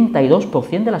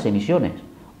 72% de las emisiones,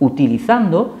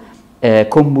 utilizando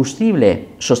combustible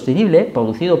sostenible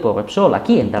producido por Repsol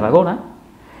aquí en Tarragona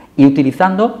y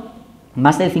utilizando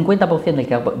más del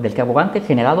 50% del carburante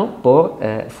generado por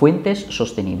fuentes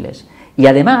sostenibles. Y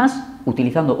además,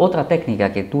 utilizando otra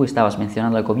técnica que tú estabas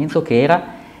mencionando al comienzo, que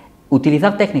era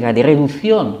utilizar técnicas de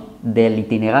reducción del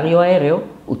itinerario aéreo,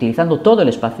 utilizando todo el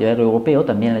espacio aéreo europeo,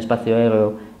 también el espacio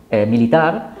aéreo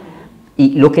militar,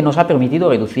 y lo que nos ha permitido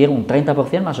reducir un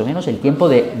 30% más o menos el tiempo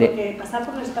Porque pasar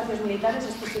por los espacios militares,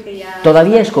 esto sí que ya...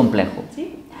 Todavía es complejo.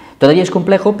 ¿Sí? Todavía es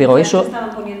complejo, pero Ya eso... se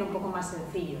estaban poniendo un poco más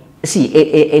sencillo. Sí,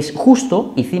 es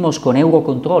justo, hicimos con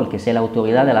Eurocontrol, que es la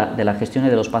autoridad de la gestión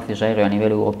de los espacios aéreos a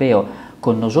nivel europeo,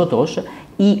 con nosotros,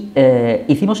 y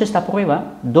hicimos esta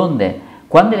prueba donde,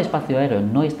 cuando el espacio aéreo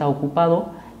no está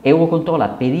ocupado, Eurocontrol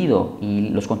ha pedido, y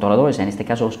los controladores, en este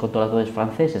caso los controladores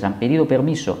franceses, han pedido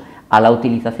permiso a la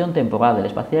utilización temporal del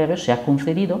espacio aéreo, se ha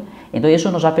concedido, entonces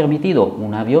eso nos ha permitido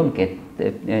un avión que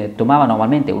tomaba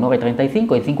normalmente 1 hora y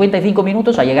 35, en 55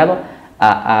 minutos ha llegado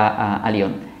a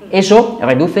Lyon. Eso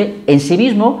reduce en sí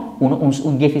mismo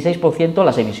un 16%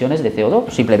 las emisiones de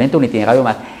CO2, simplemente un itinerario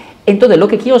más. Entonces, lo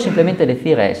que quiero simplemente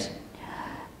decir es,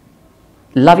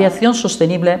 la aviación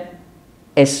sostenible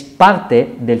es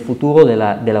parte del futuro de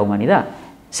la humanidad.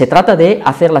 Se trata de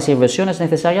hacer las inversiones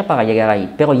necesarias para llegar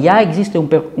ahí, pero ya existe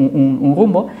un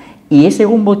rumbo, y ese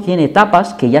rumbo tiene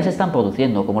etapas que ya se están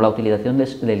produciendo, como la utilización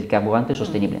del carburante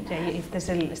sostenible.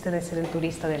 Este debe ser el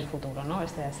turista del futuro, ¿no?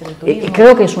 Este debe ser el turismo.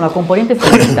 Creo que es una componente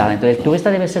fundamental, entonces el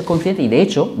turista debe ser consciente, y de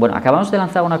hecho, bueno, acabamos de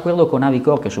lanzar un acuerdo con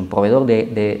Avicor, que es un proveedor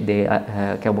de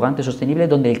carburante sostenible,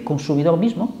 donde el consumidor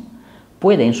mismo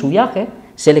puede en su viaje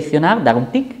seleccionar, dar un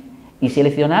tic y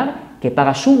seleccionar que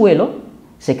para su vuelo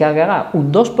se cargará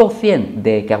un 2%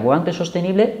 de carburante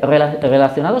sostenible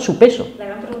relacionado a su peso. La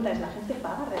gran pregunta es, ¿la gente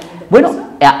paga realmente? Bueno,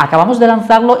 acabamos de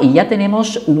lanzarlo y ya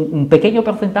tenemos un pequeño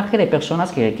porcentaje de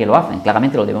personas que lo hacen.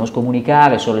 Claramente lo debemos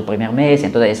comunicar, es solo el primer mes,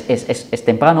 entonces es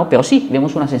temprano, pero sí,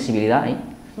 vemos una sensibilidad ahí.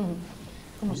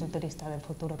 ¿Cómo es el turista del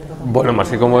futuro? Bueno, más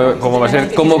que cómo va a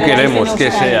ser, cómo queremos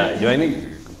que sea. Yo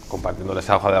compartiendo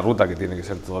esa hoja de ruta que tiene que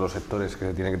ser todos los sectores que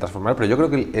se tienen que transformar, pero yo creo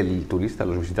que el turista,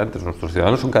 los visitantes, nuestros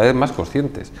ciudadanos son cada vez más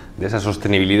conscientes de esa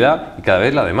sostenibilidad y cada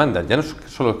vez la demandan. Ya no es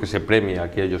solo que se premia a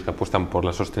aquellos que apuestan por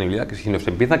la sostenibilidad, sino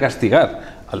se empieza a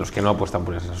castigar a los que no apuestan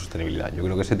por esa sostenibilidad. Yo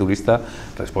creo que ese turista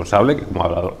responsable, que como he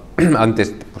hablado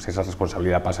antes, pues esa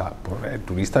responsabilidad pasa por el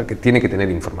turista, que tiene que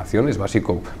tener información, es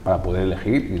básico para poder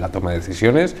elegir y la toma de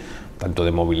decisiones, tanto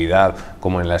de movilidad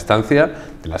como en la estancia,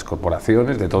 de las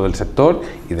corporaciones, de todo el sector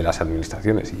y de las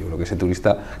administraciones. Y yo creo que ese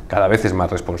turista cada vez es más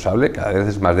responsable, cada vez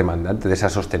es más demandante de esa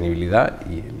sostenibilidad,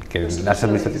 y el que las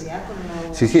administraciones...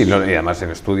 Sí, y además en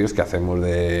estudios que hacemos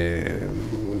del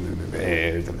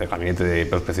Gabinete de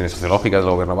Prospecciones Sociológicas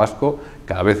del Gobierno Vasco,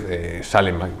 cada vez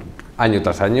salen año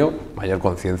tras año mayor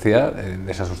conciencia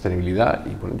de esa sostenibilidad,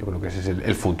 y bueno, yo creo que ese es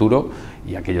el futuro,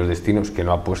 y aquellos destinos que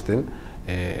no apuesten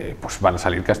pues van a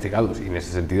salir castigados, y en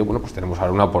ese sentido, bueno, pues tenemos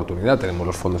ahora una oportunidad, tenemos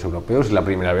los fondos europeos, es la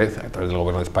primera vez a través del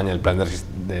Gobierno de España el plan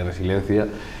de resiliencia,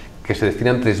 que se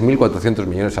destinan 3.400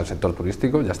 millones al sector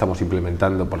turístico. Ya estamos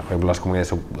implementando, por ejemplo, las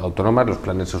comunidades autónomas, los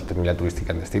planes de sostenibilidad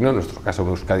turística en destino. En nuestro caso, en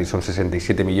Euskadi, son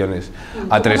 67 millones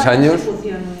a 3 años.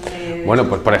 Bueno,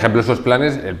 pues por ejemplo, esos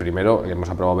planes, el primero, hemos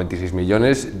aprobado 26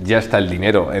 millones, ya está el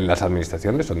dinero en las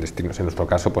administraciones, son destinos, en nuestro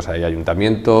caso, pues hay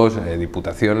ayuntamientos,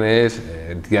 diputaciones,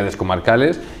 entidades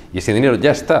comarcales, y ese dinero ya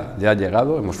está, ya ha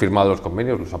llegado, hemos firmado los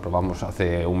convenios, los aprobamos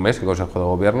hace un mes en el Consejo de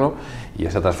Gobierno, y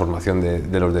esa transformación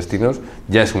de los destinos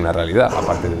ya es una realidad,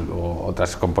 aparte de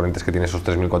otras componentes que tiene esos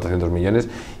 3.400 millones,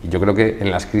 y yo creo que en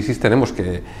las crisis tenemos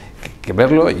que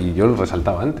verlo, y yo lo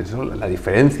resaltaba antes, ¿no? La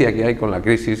diferencia que hay con la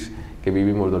crisis que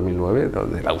vivimos en 2009,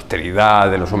 de la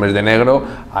austeridad de los hombres de negro,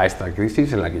 a esta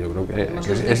crisis en la que yo creo que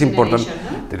es importante.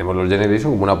 ¿No? Tenemos los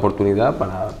Generation como una oportunidad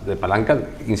de palanca,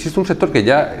 insisto, un sector que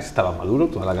ya estaba maduro,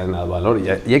 toda la cadena de valor,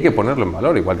 y hay que ponerlo en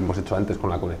valor, igual que hemos hecho antes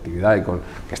con la conectividad y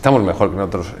que estamos mejor que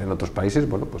en otros países.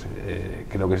 Bueno, pues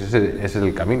creo que ese es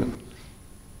el camino.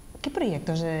 ¿Qué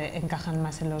proyectos encajan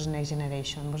más en los Next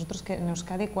Generation? Vosotros en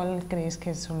Euskadi, ¿cuál creéis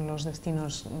que son los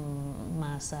destinos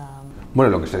más...?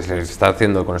 Bueno, lo que se está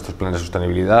haciendo con estos planes de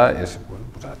sostenibilidad es, bueno,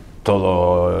 pues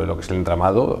todo lo que es el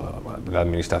entramado de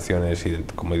administraciones y,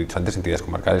 como he dicho antes, entidades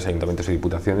comarcales, ayuntamientos y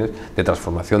diputaciones, de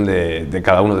transformación de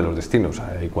cada uno de los destinos.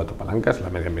 Hay 4 palancas: la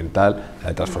medioambiental, la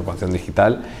de transformación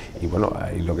digital, y bueno,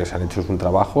 ahí lo que se han hecho es un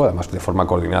trabajo, además de forma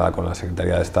coordinada con la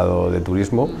Secretaría de Estado de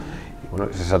Turismo. Y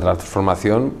bueno, es esa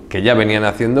transformación que ya venían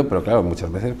haciendo, pero claro,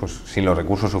 muchas veces pues sin los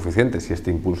recursos suficientes, y este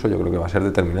impulso yo creo que va a ser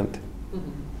determinante.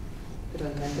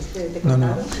 No,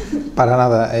 para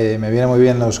nada. Me vienen muy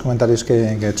bien los comentarios que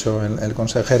ha hecho el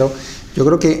consejero. Yo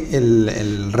creo que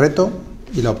el reto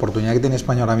y la oportunidad que tiene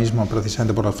España ahora mismo,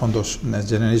 precisamente por los fondos Next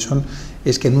Generation,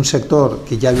 es que en un sector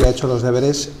que ya había hecho los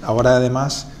deberes, ahora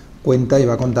además cuenta y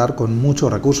va a contar con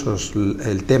muchos recursos.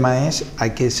 El tema es,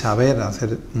 hay que saber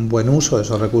hacer un buen uso de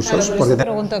esos recursos. Claro, por eso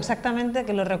pregunto exactamente,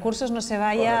 que los recursos no se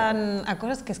vayan a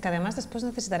cosas que es que además después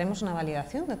necesitaremos una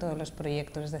validación de todos los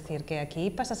proyectos, es decir, que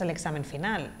aquí pasas el examen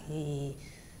final y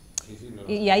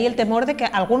hay el temor de que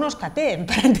algunos cateen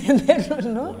para entenderlos,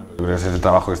 ¿no? Bueno, yo creo que ese es el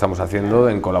trabajo que estamos haciendo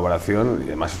en colaboración, y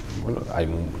además, bueno,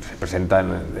 se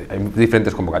presentan, hay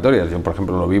diferentes convocatorias. Yo, por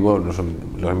ejemplo, lo vivo, no son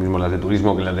los mismos las de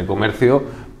turismo que las de comercio,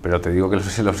 pero te digo que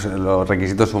los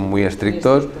requisitos son muy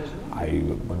estrictos.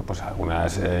 Hay, bueno, pues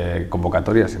algunas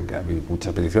convocatorias en que hay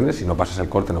muchas peticiones, si no pasas el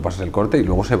corte, no pasas el corte, y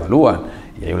luego se evalúan,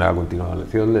 y hay una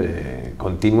continuación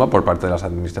continua por parte de las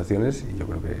administraciones, y yo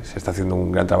creo que se está haciendo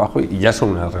un gran trabajo, y ya son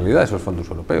una realidad esos fondos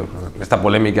europeos, ¿no? Esta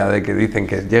polémica de que dicen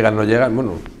que llegan, no llegan,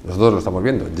 bueno, nosotros lo estamos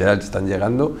viendo, ya están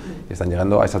llegando, y están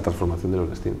llegando a esa transformación de los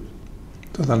destinos.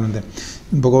 Totalmente.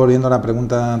 Un poco volviendo a la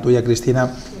pregunta tuya,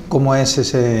 Cristina, ¿cómo es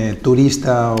ese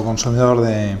turista o consumidor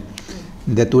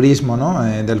de turismo, ¿no?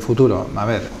 Del futuro? A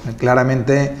ver,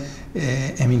 claramente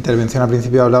en mi intervención al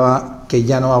principio hablaba que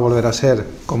ya no va a volver a ser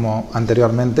como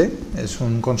anteriormente. Es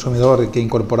un consumidor que ha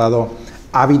incorporado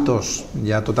hábitos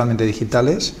ya totalmente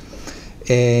digitales,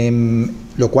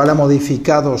 lo cual ha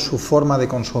modificado su forma de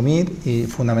consumir y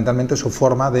fundamentalmente su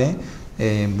forma de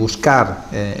buscar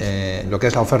lo que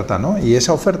es la oferta, ¿no? Y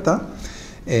esa oferta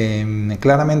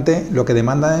claramente lo que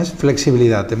demanda es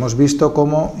flexibilidad. Hemos visto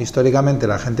cómo históricamente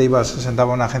la gente se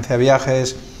sentaba en una agencia de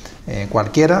viajes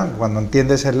cualquiera, cuando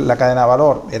entiendes la cadena de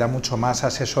valor era mucho más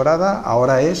asesorada,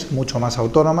 ahora es mucho más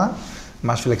autónoma,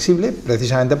 más flexible,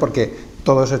 precisamente porque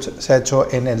todo se ha hecho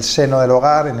en el seno del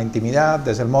hogar, en la intimidad,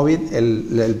 desde el móvil.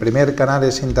 El primer canal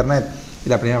es internet y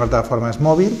la primera plataforma es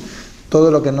móvil.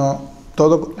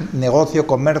 Todo negocio,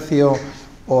 comercio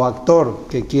o actor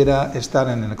que quiera estar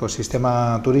en el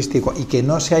ecosistema turístico y que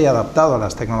no se haya adaptado a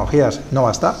las tecnologías no va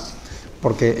a estar,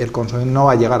 porque el consumidor no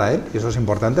va a llegar a él, y eso es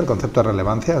importante, el concepto de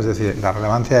relevancia, es decir, la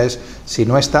relevancia es si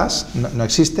no estás, no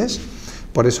existes.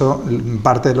 Por eso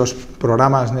parte de los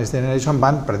programas Next Generation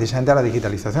van precisamente a la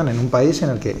digitalización, en un país en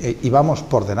el que íbamos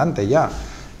por delante ya,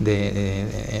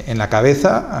 en la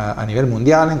cabeza a nivel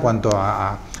mundial en cuanto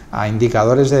a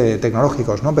indicadores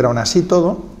tecnológicos, ¿no? Pero aún así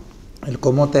todo, el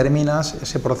cómo terminas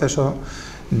ese proceso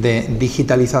de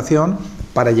digitalización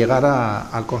para llegar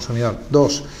al consumidor.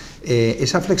 2,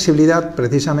 esa flexibilidad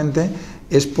precisamente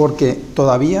es porque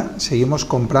todavía seguimos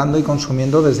comprando y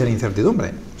consumiendo desde la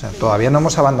incertidumbre. O sea, todavía no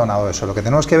hemos abandonado eso. Lo que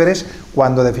tenemos que ver es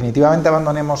cuando definitivamente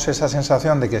abandonemos esa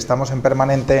sensación de que estamos en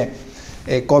permanente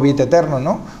COVID eterno,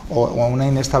 ¿no? o una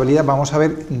inestabilidad, vamos a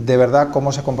ver de verdad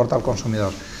cómo se comporta el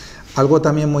consumidor. Algo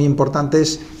también muy importante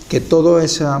es que toda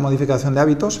esa modificación de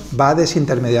hábitos va a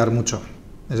desintermediar mucho.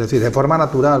 Es decir, de forma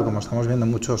natural, como estamos viendo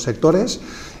en muchos sectores,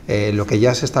 lo que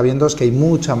ya se está viendo es que hay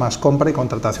mucha más compra y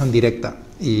contratación directa.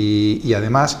 Y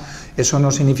además, eso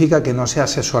no significa que no sea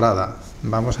asesorada.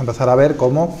 Vamos a empezar a ver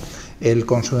cómo el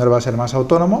consumidor va a ser más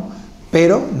autónomo,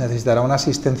 pero necesitará una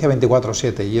asistencia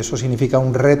 24/7, y eso significa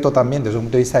un reto también desde un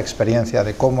punto de vista de experiencia,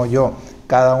 de cómo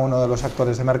cada uno de los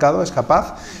actores de mercado es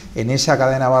capaz, en esa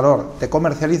cadena de valor de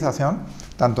comercialización,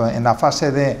 tanto en la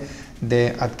fase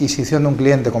de adquisición de un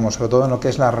cliente como sobre todo en lo que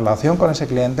es la relación con ese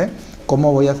cliente,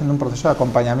 cómo voy haciendo un proceso de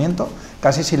acompañamiento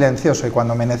casi silencioso, y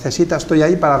cuando me necesita estoy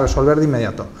ahí para resolver de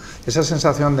inmediato. Esa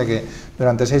sensación de que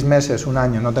durante 6 meses, un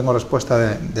año, no tengo respuesta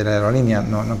de la aerolínea,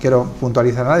 no quiero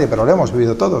puntualizar a nadie, pero lo hemos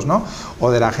vivido todos, ¿no?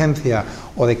 O de la agencia,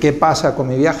 o de qué pasa con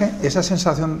mi viaje, esa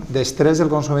sensación de estrés del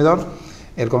consumidor,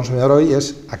 el consumidor hoy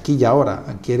es aquí y ahora,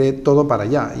 quiere todo para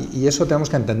allá, y eso tenemos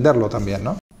que entenderlo también,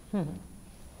 ¿no?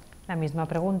 La misma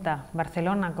pregunta,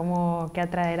 Barcelona, ¿qué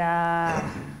atraerá?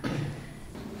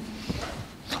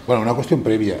 Bueno, una cuestión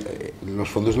previa. Los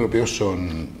fondos europeos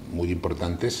son muy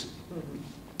importantes.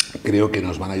 Creo que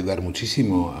nos van a ayudar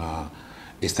muchísimo a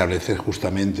establecer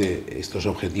justamente estos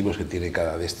objetivos que tiene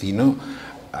cada destino.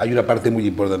 Hay una parte muy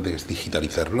importante que es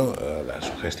digitalizarlo, la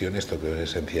sugestión, esto creo que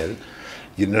es esencial.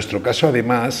 Y en nuestro caso,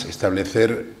 además,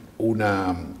 establecer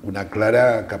una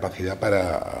clara capacidad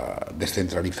para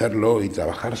descentralizarlo y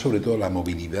trabajar sobre todo la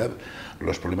movilidad,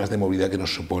 los problemas de movilidad que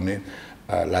nos supone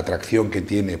la atracción que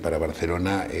tiene para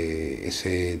Barcelona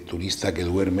ese turista que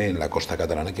duerme en la costa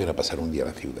catalana y que viene a pasar un día a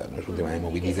la ciudad, ¿no? Es un tema de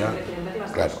movilidad,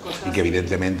 claro, y que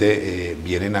evidentemente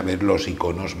vienen a ver los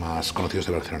iconos más conocidos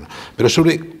de Barcelona. Pero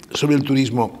sobre el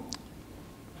turismo,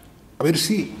 a ver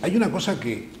si hay una cosa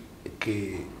que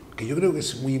yo creo que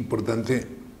es muy importante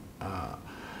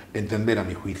entender a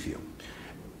mi juicio.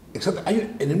 Exacto.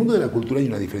 En el mundo de la cultura hay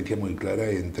una diferencia muy clara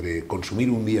entre consumir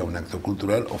un día un acto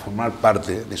cultural o formar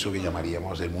parte de eso que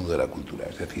llamaríamos el mundo de la cultura,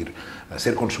 es decir,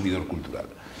 ser consumidor cultural.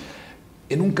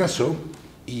 En un caso,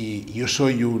 y yo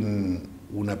soy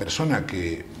una persona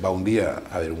que va un día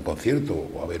a ver un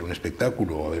concierto o a ver un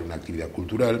espectáculo o a ver una actividad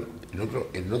cultural,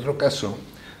 en otro caso,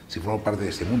 si formo parte de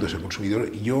ese mundo, ese consumidor,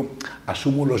 yo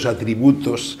asumo los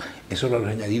atributos, esos los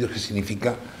añadidos que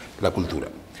significa la cultura.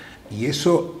 Y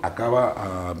eso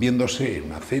acaba viéndose en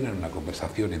una cena, en una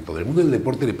conversación. En todo el mundo del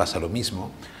deporte le pasa lo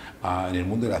mismo, en el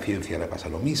mundo de la ciencia le pasa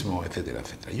lo mismo, etcétera,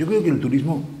 etcétera. Yo creo que el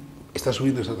turismo está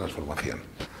subiendo esa transformación.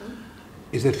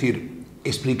 Es decir,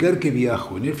 explicar que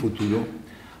viajo en el futuro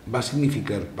va a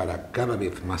significar para cada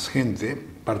vez más gente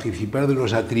participar de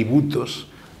los atributos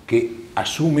que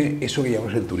asume eso que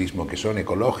llamamos el turismo, que son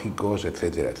ecológicos,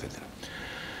 etcétera, etcétera.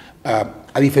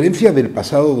 A diferencia del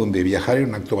pasado, donde viajar era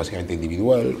un acto básicamente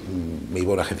individual, me iba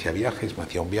a una agencia de viajes, me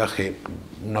hacía un viaje,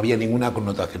 no había ninguna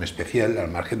connotación especial, al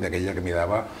margen de aquella que me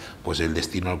daba pues, el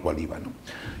destino al cual iba, ¿no?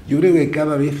 Yo creo que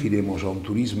cada vez iremos a un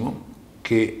turismo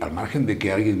que, al margen de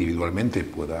que alguien individualmente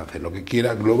pueda hacer lo que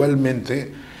quiera,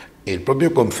 globalmente el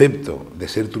propio concepto de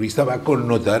ser turista va a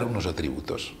connotar unos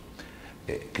atributos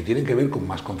que tienen que ver con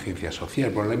más conciencia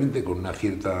social, probablemente con una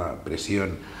cierta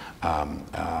presión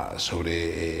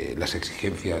sobre las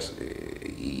exigencias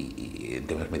y en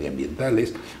temas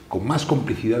medioambientales, con más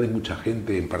complicidad de mucha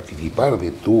gente en participar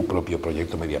de tu propio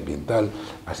proyecto medioambiental.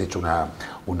 Has hecho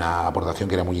una aportación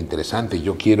que era muy interesante.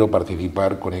 Yo quiero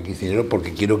participar con X dinero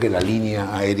porque quiero que la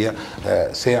línea aérea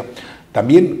sea...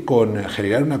 También con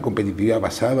generar una competitividad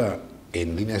basada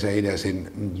en líneas aéreas,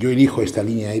 yo elijo esta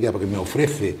línea aérea porque me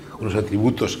ofrece unos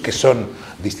atributos que son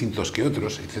distintos que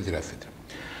otros, etcétera, etcétera.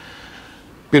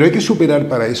 Pero hay que superar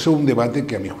para eso un debate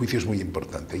que a mi juicio es muy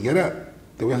importante. Y ahora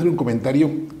te voy a hacer un comentario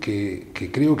que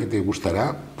creo que te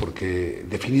gustará, porque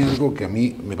define algo que a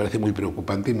mí me parece muy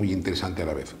preocupante y muy interesante a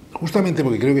la vez. Justamente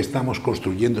porque creo que estamos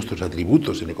construyendo estos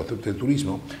atributos en el concepto de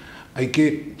turismo, hay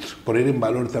que poner en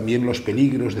valor también los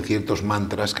peligros de ciertos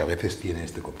mantras que a veces tiene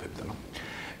este concepto, ¿no?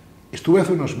 Estuve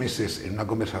hace unos meses en una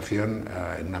conversación,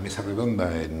 en una mesa redonda,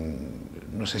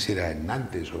 no sé si era en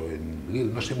Nantes o en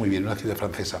Lille, no sé muy bien, en una ciudad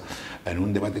francesa, en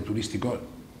un debate turístico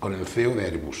con el CEO de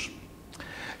Airbus.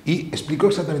 Y explicó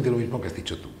exactamente lo mismo que has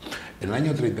dicho tú. En el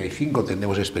año 35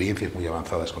 tendremos experiencias muy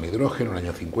avanzadas con hidrógeno, en el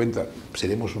año 50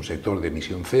 seremos un sector de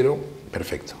emisión cero,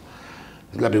 perfecto.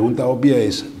 La pregunta obvia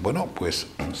es, bueno, pues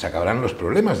se acabarán los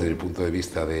problemas desde el punto de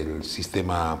vista del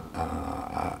sistema,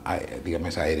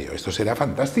 digamos, aéreo. Esto será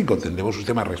fantástico, tendremos un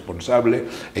sistema responsable,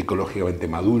 ecológicamente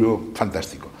maduro,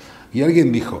 fantástico. Y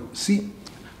alguien dijo, sí,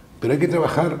 pero hay que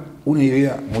trabajar una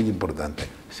idea muy importante,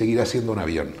 seguirá siendo un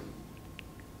avión.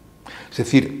 Es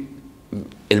decir,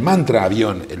 el mantra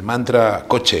avión, el mantra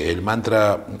coche, el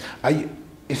mantra...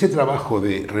 ese trabajo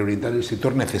de reorientar el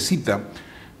sector necesita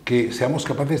que seamos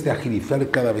capaces de agilizar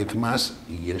cada vez más,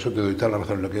 y en eso te doy toda la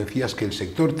razón en lo que decías, que el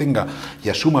sector tenga y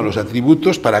asuma los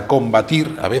atributos para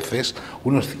combatir a veces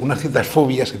unas ciertas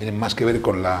fobias que tienen más que ver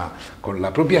con la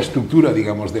propia estructura,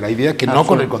 digamos, de la idea, que no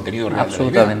con el contenido real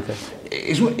absolutamente. de la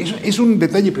idea. Es un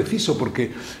detalle preciso,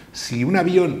 porque si un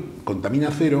avión contamina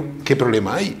cero, ¿qué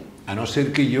problema hay? A no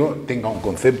ser que yo tenga un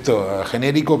concepto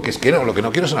genérico que es que no, lo que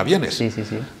no quiero son aviones. Sí, sí,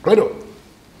 sí. Claro.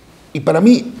 Y para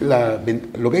mí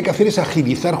lo que hay que hacer es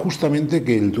agilizar justamente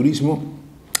que el turismo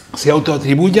se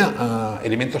autoatribuya a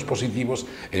elementos positivos,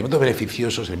 elementos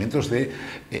beneficiosos, elementos de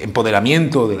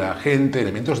empoderamiento de la gente,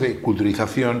 elementos de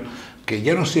culturización, que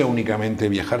ya no sea únicamente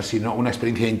viajar, sino una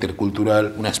experiencia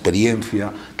intercultural, una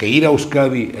experiencia, que ir a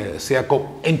Euskadi sea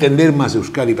entender más de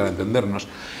Euskadi para entendernos.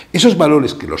 Esos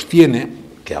valores que los tiene,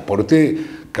 que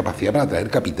aporte capacidad para atraer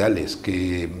capitales,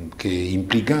 que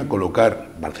implica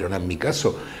colocar, Barcelona en mi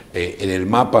caso, en el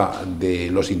mapa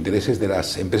de los intereses de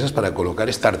las empresas para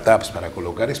colocar startups, para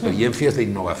colocar experiencias de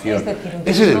innovación. Es decir,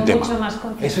 ese es el tema. Mucho más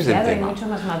Ese es el tema. y mucho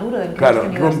más maduro del que claro,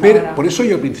 hemos tenido romper, hasta ahora. por eso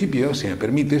yo al principio, si me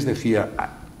permites, decía,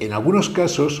 en algunos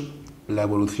casos, la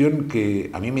evolución que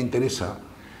a mí me interesa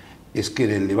es que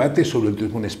en el debate sobre el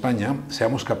turismo en España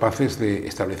seamos capaces de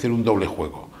establecer un doble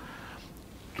juego.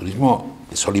 Turismo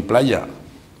sol y playa,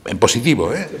 en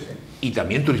positivo, ¿eh? Y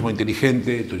también turismo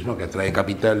inteligente, turismo que atrae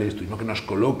capitales, turismo que nos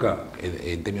coloca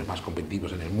en términos más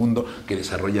competitivos en el mundo, que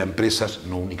desarrolla empresas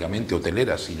no únicamente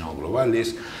hoteleras, sino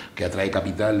globales, que atrae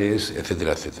capitales,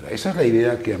 etcétera, etcétera. Esa es la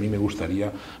idea que a mí me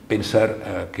gustaría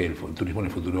pensar que el turismo en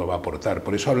el futuro va a aportar.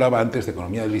 Por eso hablaba antes de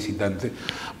economía del visitante,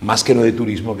 más que no de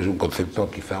turismo, que es un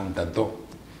concepto quizá un tanto,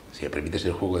 si me permites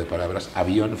el juego de palabras,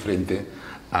 avión frente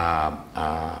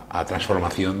a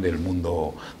transformación del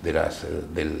mundo de las,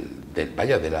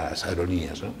 de las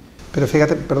aerolíneas, ¿no? Pero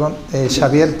fíjate, perdón,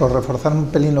 Xavier, por reforzar un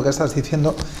pelín lo que estás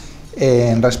diciendo,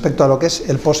 respecto a lo que es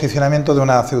el posicionamiento de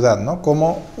una ciudad, ¿no?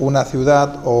 Cómo una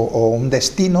ciudad o un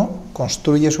destino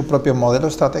construye su propio modelo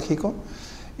estratégico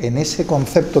en ese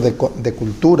concepto de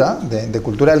cultura, de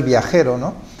cultura del viajero,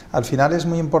 ¿no? Al final es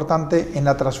muy importante en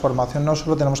la transformación, no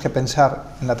solo tenemos que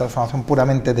pensar en la transformación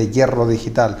puramente de hierro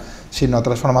digital, sino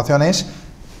transformaciones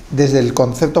desde el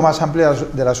concepto más amplio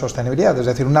de la sostenibilidad, es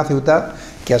decir, una ciudad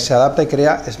que se adapta y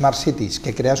crea smart cities,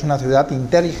 que creas una ciudad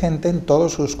inteligente en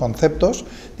todos sus conceptos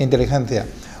de inteligencia,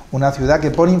 una ciudad que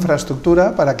pone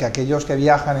infraestructura para que aquellos que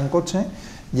viajan en coche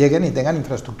lleguen y tengan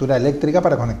infraestructura eléctrica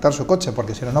para conectar su coche,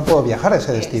 porque si no, no puedo viajar a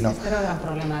ese destino. Este era el gran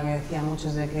problema que decían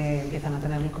muchos de que empiezan a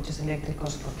tener los coches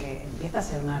eléctricos, porque empieza a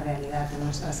ser una realidad en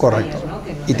nuestras Correcto. calles, ¿no?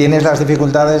 Que no y tienes las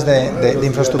dificultades de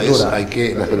infraestructura.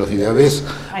 Las velocidades...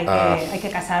 Hay que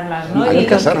casarlas, ¿no? Hay que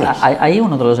casarlas. Hay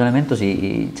uno de los elementos,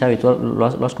 y Xavi, tú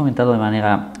lo has comentado de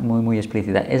manera muy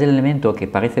explícita, es el elemento que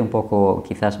parece un poco,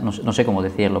 quizás, no sé cómo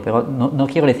decirlo, pero no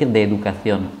quiero decir de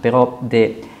educación, pero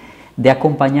de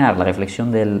acompañar la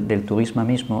reflexión del turista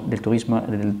mismo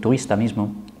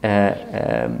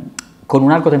con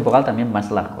un arco temporal también más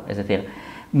largo. Es decir,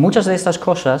 muchas de estas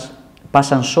cosas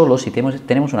pasan solo si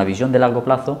tenemos una visión de largo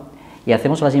plazo y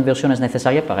hacemos las inversiones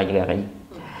necesarias para llegar ahí.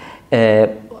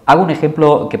 Hago un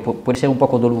ejemplo que puede ser un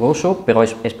poco doloroso, pero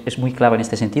es muy claro en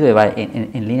este sentido y va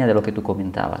en línea de lo que tú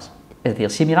comentabas. Es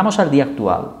decir, si miramos al día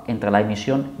actual entre la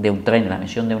emisión de un tren y la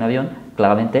emisión de un avión,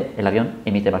 claramente el avión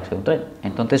emite más que un tren.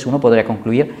 Entonces uno podría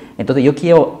concluir, entonces yo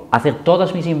quiero hacer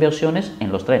todas mis inversiones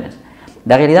en los trenes.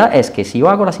 La realidad es que si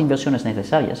yo hago las inversiones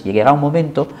necesarias, llegará un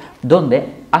momento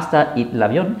donde hasta el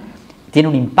avión tiene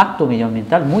un impacto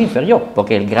medioambiental muy inferior,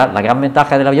 porque la gran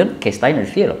ventaja del avión es que está en el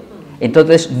cielo.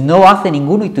 Entonces no hace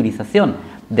ninguna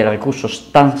utilización de los recursos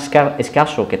tan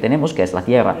escasos que tenemos, que es la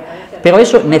tierra. Pero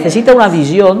eso necesita una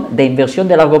visión de inversión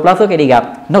de largo plazo que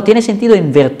diga, no, tiene sentido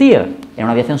invertir en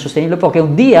una aviación sostenible porque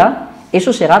un día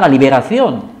eso será la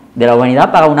liberación de la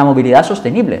humanidad para una movilidad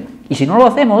sostenible. Y si no lo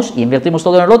hacemos y invertimos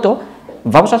todo en el otro,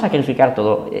 vamos a sacrificar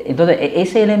todo. Entonces,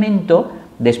 ese elemento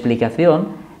de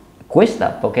explicación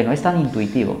cuesta, porque no es tan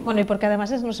intuitivo. Bueno, y porque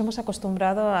además nos hemos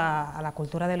acostumbrado a la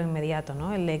cultura de lo inmediato,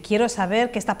 ¿no? El de quiero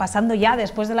saber qué está pasando ya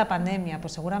después de la pandemia,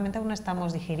 pues seguramente aún no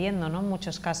estamos digiriendo, ¿no? En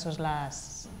muchos casos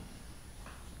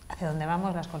hacia dónde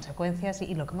vamos, las consecuencias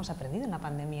y lo que hemos aprendido en la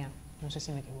pandemia. No sé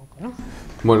si me equivoco, ¿no?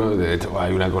 Bueno, de hecho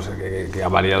hay una cosa que ha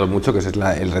variado mucho, que es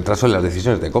el retraso en las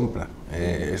decisiones de compra.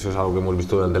 Eso es algo que hemos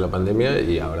visto durante la pandemia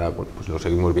y ahora bueno, pues lo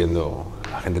seguimos viendo.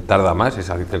 La gente tarda más,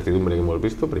 esa incertidumbre que hemos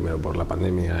visto, primero por la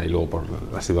pandemia y luego por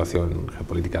la situación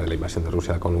geopolítica de la invasión de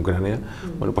Rusia con Ucrania.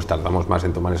 Bueno, pues tardamos más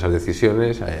en tomar esas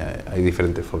decisiones, hay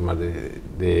diferentes formas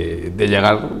de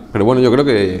llegar, pero bueno, yo creo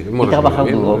que hemos resuelto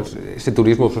bien, ¿no? Ese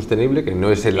turismo sostenible que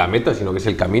no es la meta, sino que es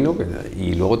el camino,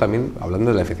 y luego también hablando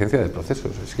de la eficiencia de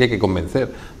procesos, es que hay que convencer.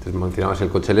 Entonces mencionabas el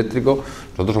coche eléctrico,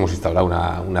 nosotros hemos instaurado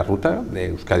una ruta de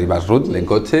Euskadi Bus Route de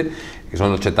coche, que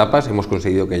son 8 etapas, hemos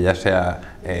conseguido que ya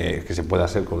sea, que se pueda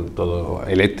hacer con todo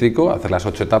eléctrico, hacer las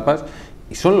 8 etapas,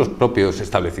 y son los propios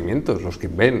establecimientos los que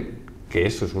ven que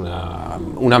eso es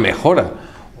una mejora,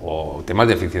 o temas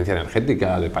de eficiencia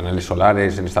energética, de paneles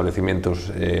solares en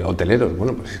establecimientos hoteleros.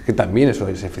 Bueno, pues es que también eso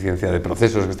es eficiencia de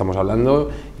procesos que estamos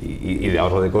hablando y de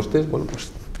ahorro de costes. Bueno,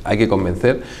 pues hay que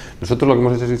convencer. Nosotros lo que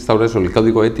hemos hecho es instaurar eso, el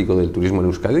Código Ético del Turismo en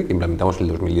Euskadi, que implementamos en el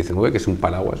 2019, que es un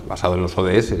paraguas basado en los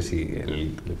ODS y en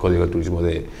el Código de Turismo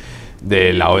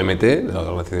de la OMT, de la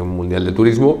Organización Mundial del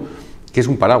Turismo, que es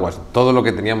un paraguas. Todo lo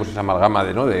que teníamos, esa amalgama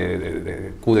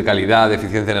de Q de calidad, de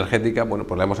eficiencia energética, bueno,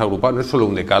 pues la hemos agrupado. No es solo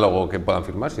un decálogo que puedan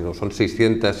firmar, sino son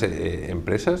 600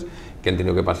 empresas que han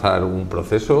tenido que pasar un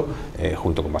proceso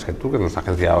junto con Basket Tour, que es nuestra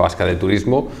agencia vasca de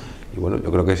turismo. Y bueno,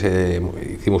 yo creo que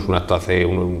hicimos un acto hace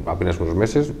apenas unos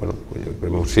meses. Bueno, pues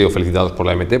hemos sido felicitados por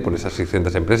la OMT, por esas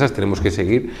 600 empresas. Tenemos que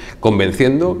seguir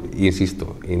convenciendo,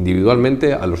 insisto,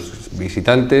 individualmente a los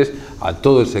visitantes, a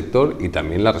todo el sector y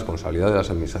también la responsabilidad de las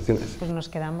administraciones. Pues nos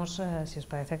quedamos, si os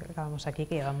parece, que acabamos aquí,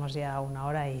 que llevamos ya 1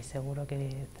 hora y seguro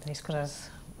que tenéis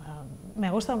cosas. Me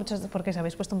gusta mucho porque os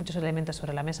habéis puesto muchos elementos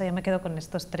sobre la mesa. Yo me quedo con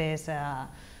estos 3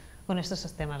 con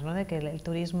estos temas, ¿no? De que el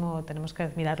turismo tenemos que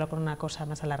mirarlo con una cosa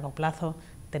más a largo plazo,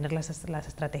 tener las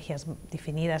estrategias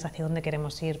definidas hacia dónde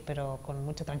queremos ir, pero con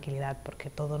mucha tranquilidad, porque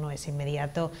todo no es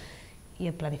inmediato, y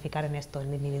el planificar en esto, en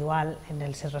lo individual, en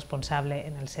el ser responsable,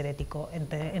 en el ser ético,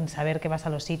 en saber que vas a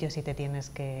los sitios y te tienes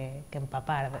que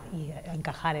empapar y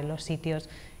encajar en los sitios,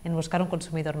 en buscar un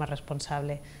consumidor más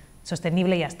responsable.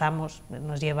 Sostenible ya estamos,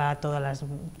 nos lleva toda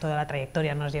la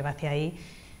trayectoria nos lleva hacia ahí,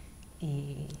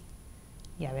 y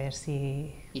a ver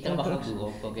si... Y trabajar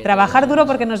duro. Trabajar duro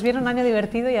porque nos viene un año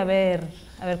divertido, y a ver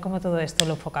cómo todo esto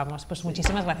lo enfocamos. Pues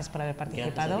muchísimas gracias por haber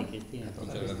participado. Gracias a ti, Cristina.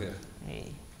 Muchas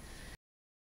gracias.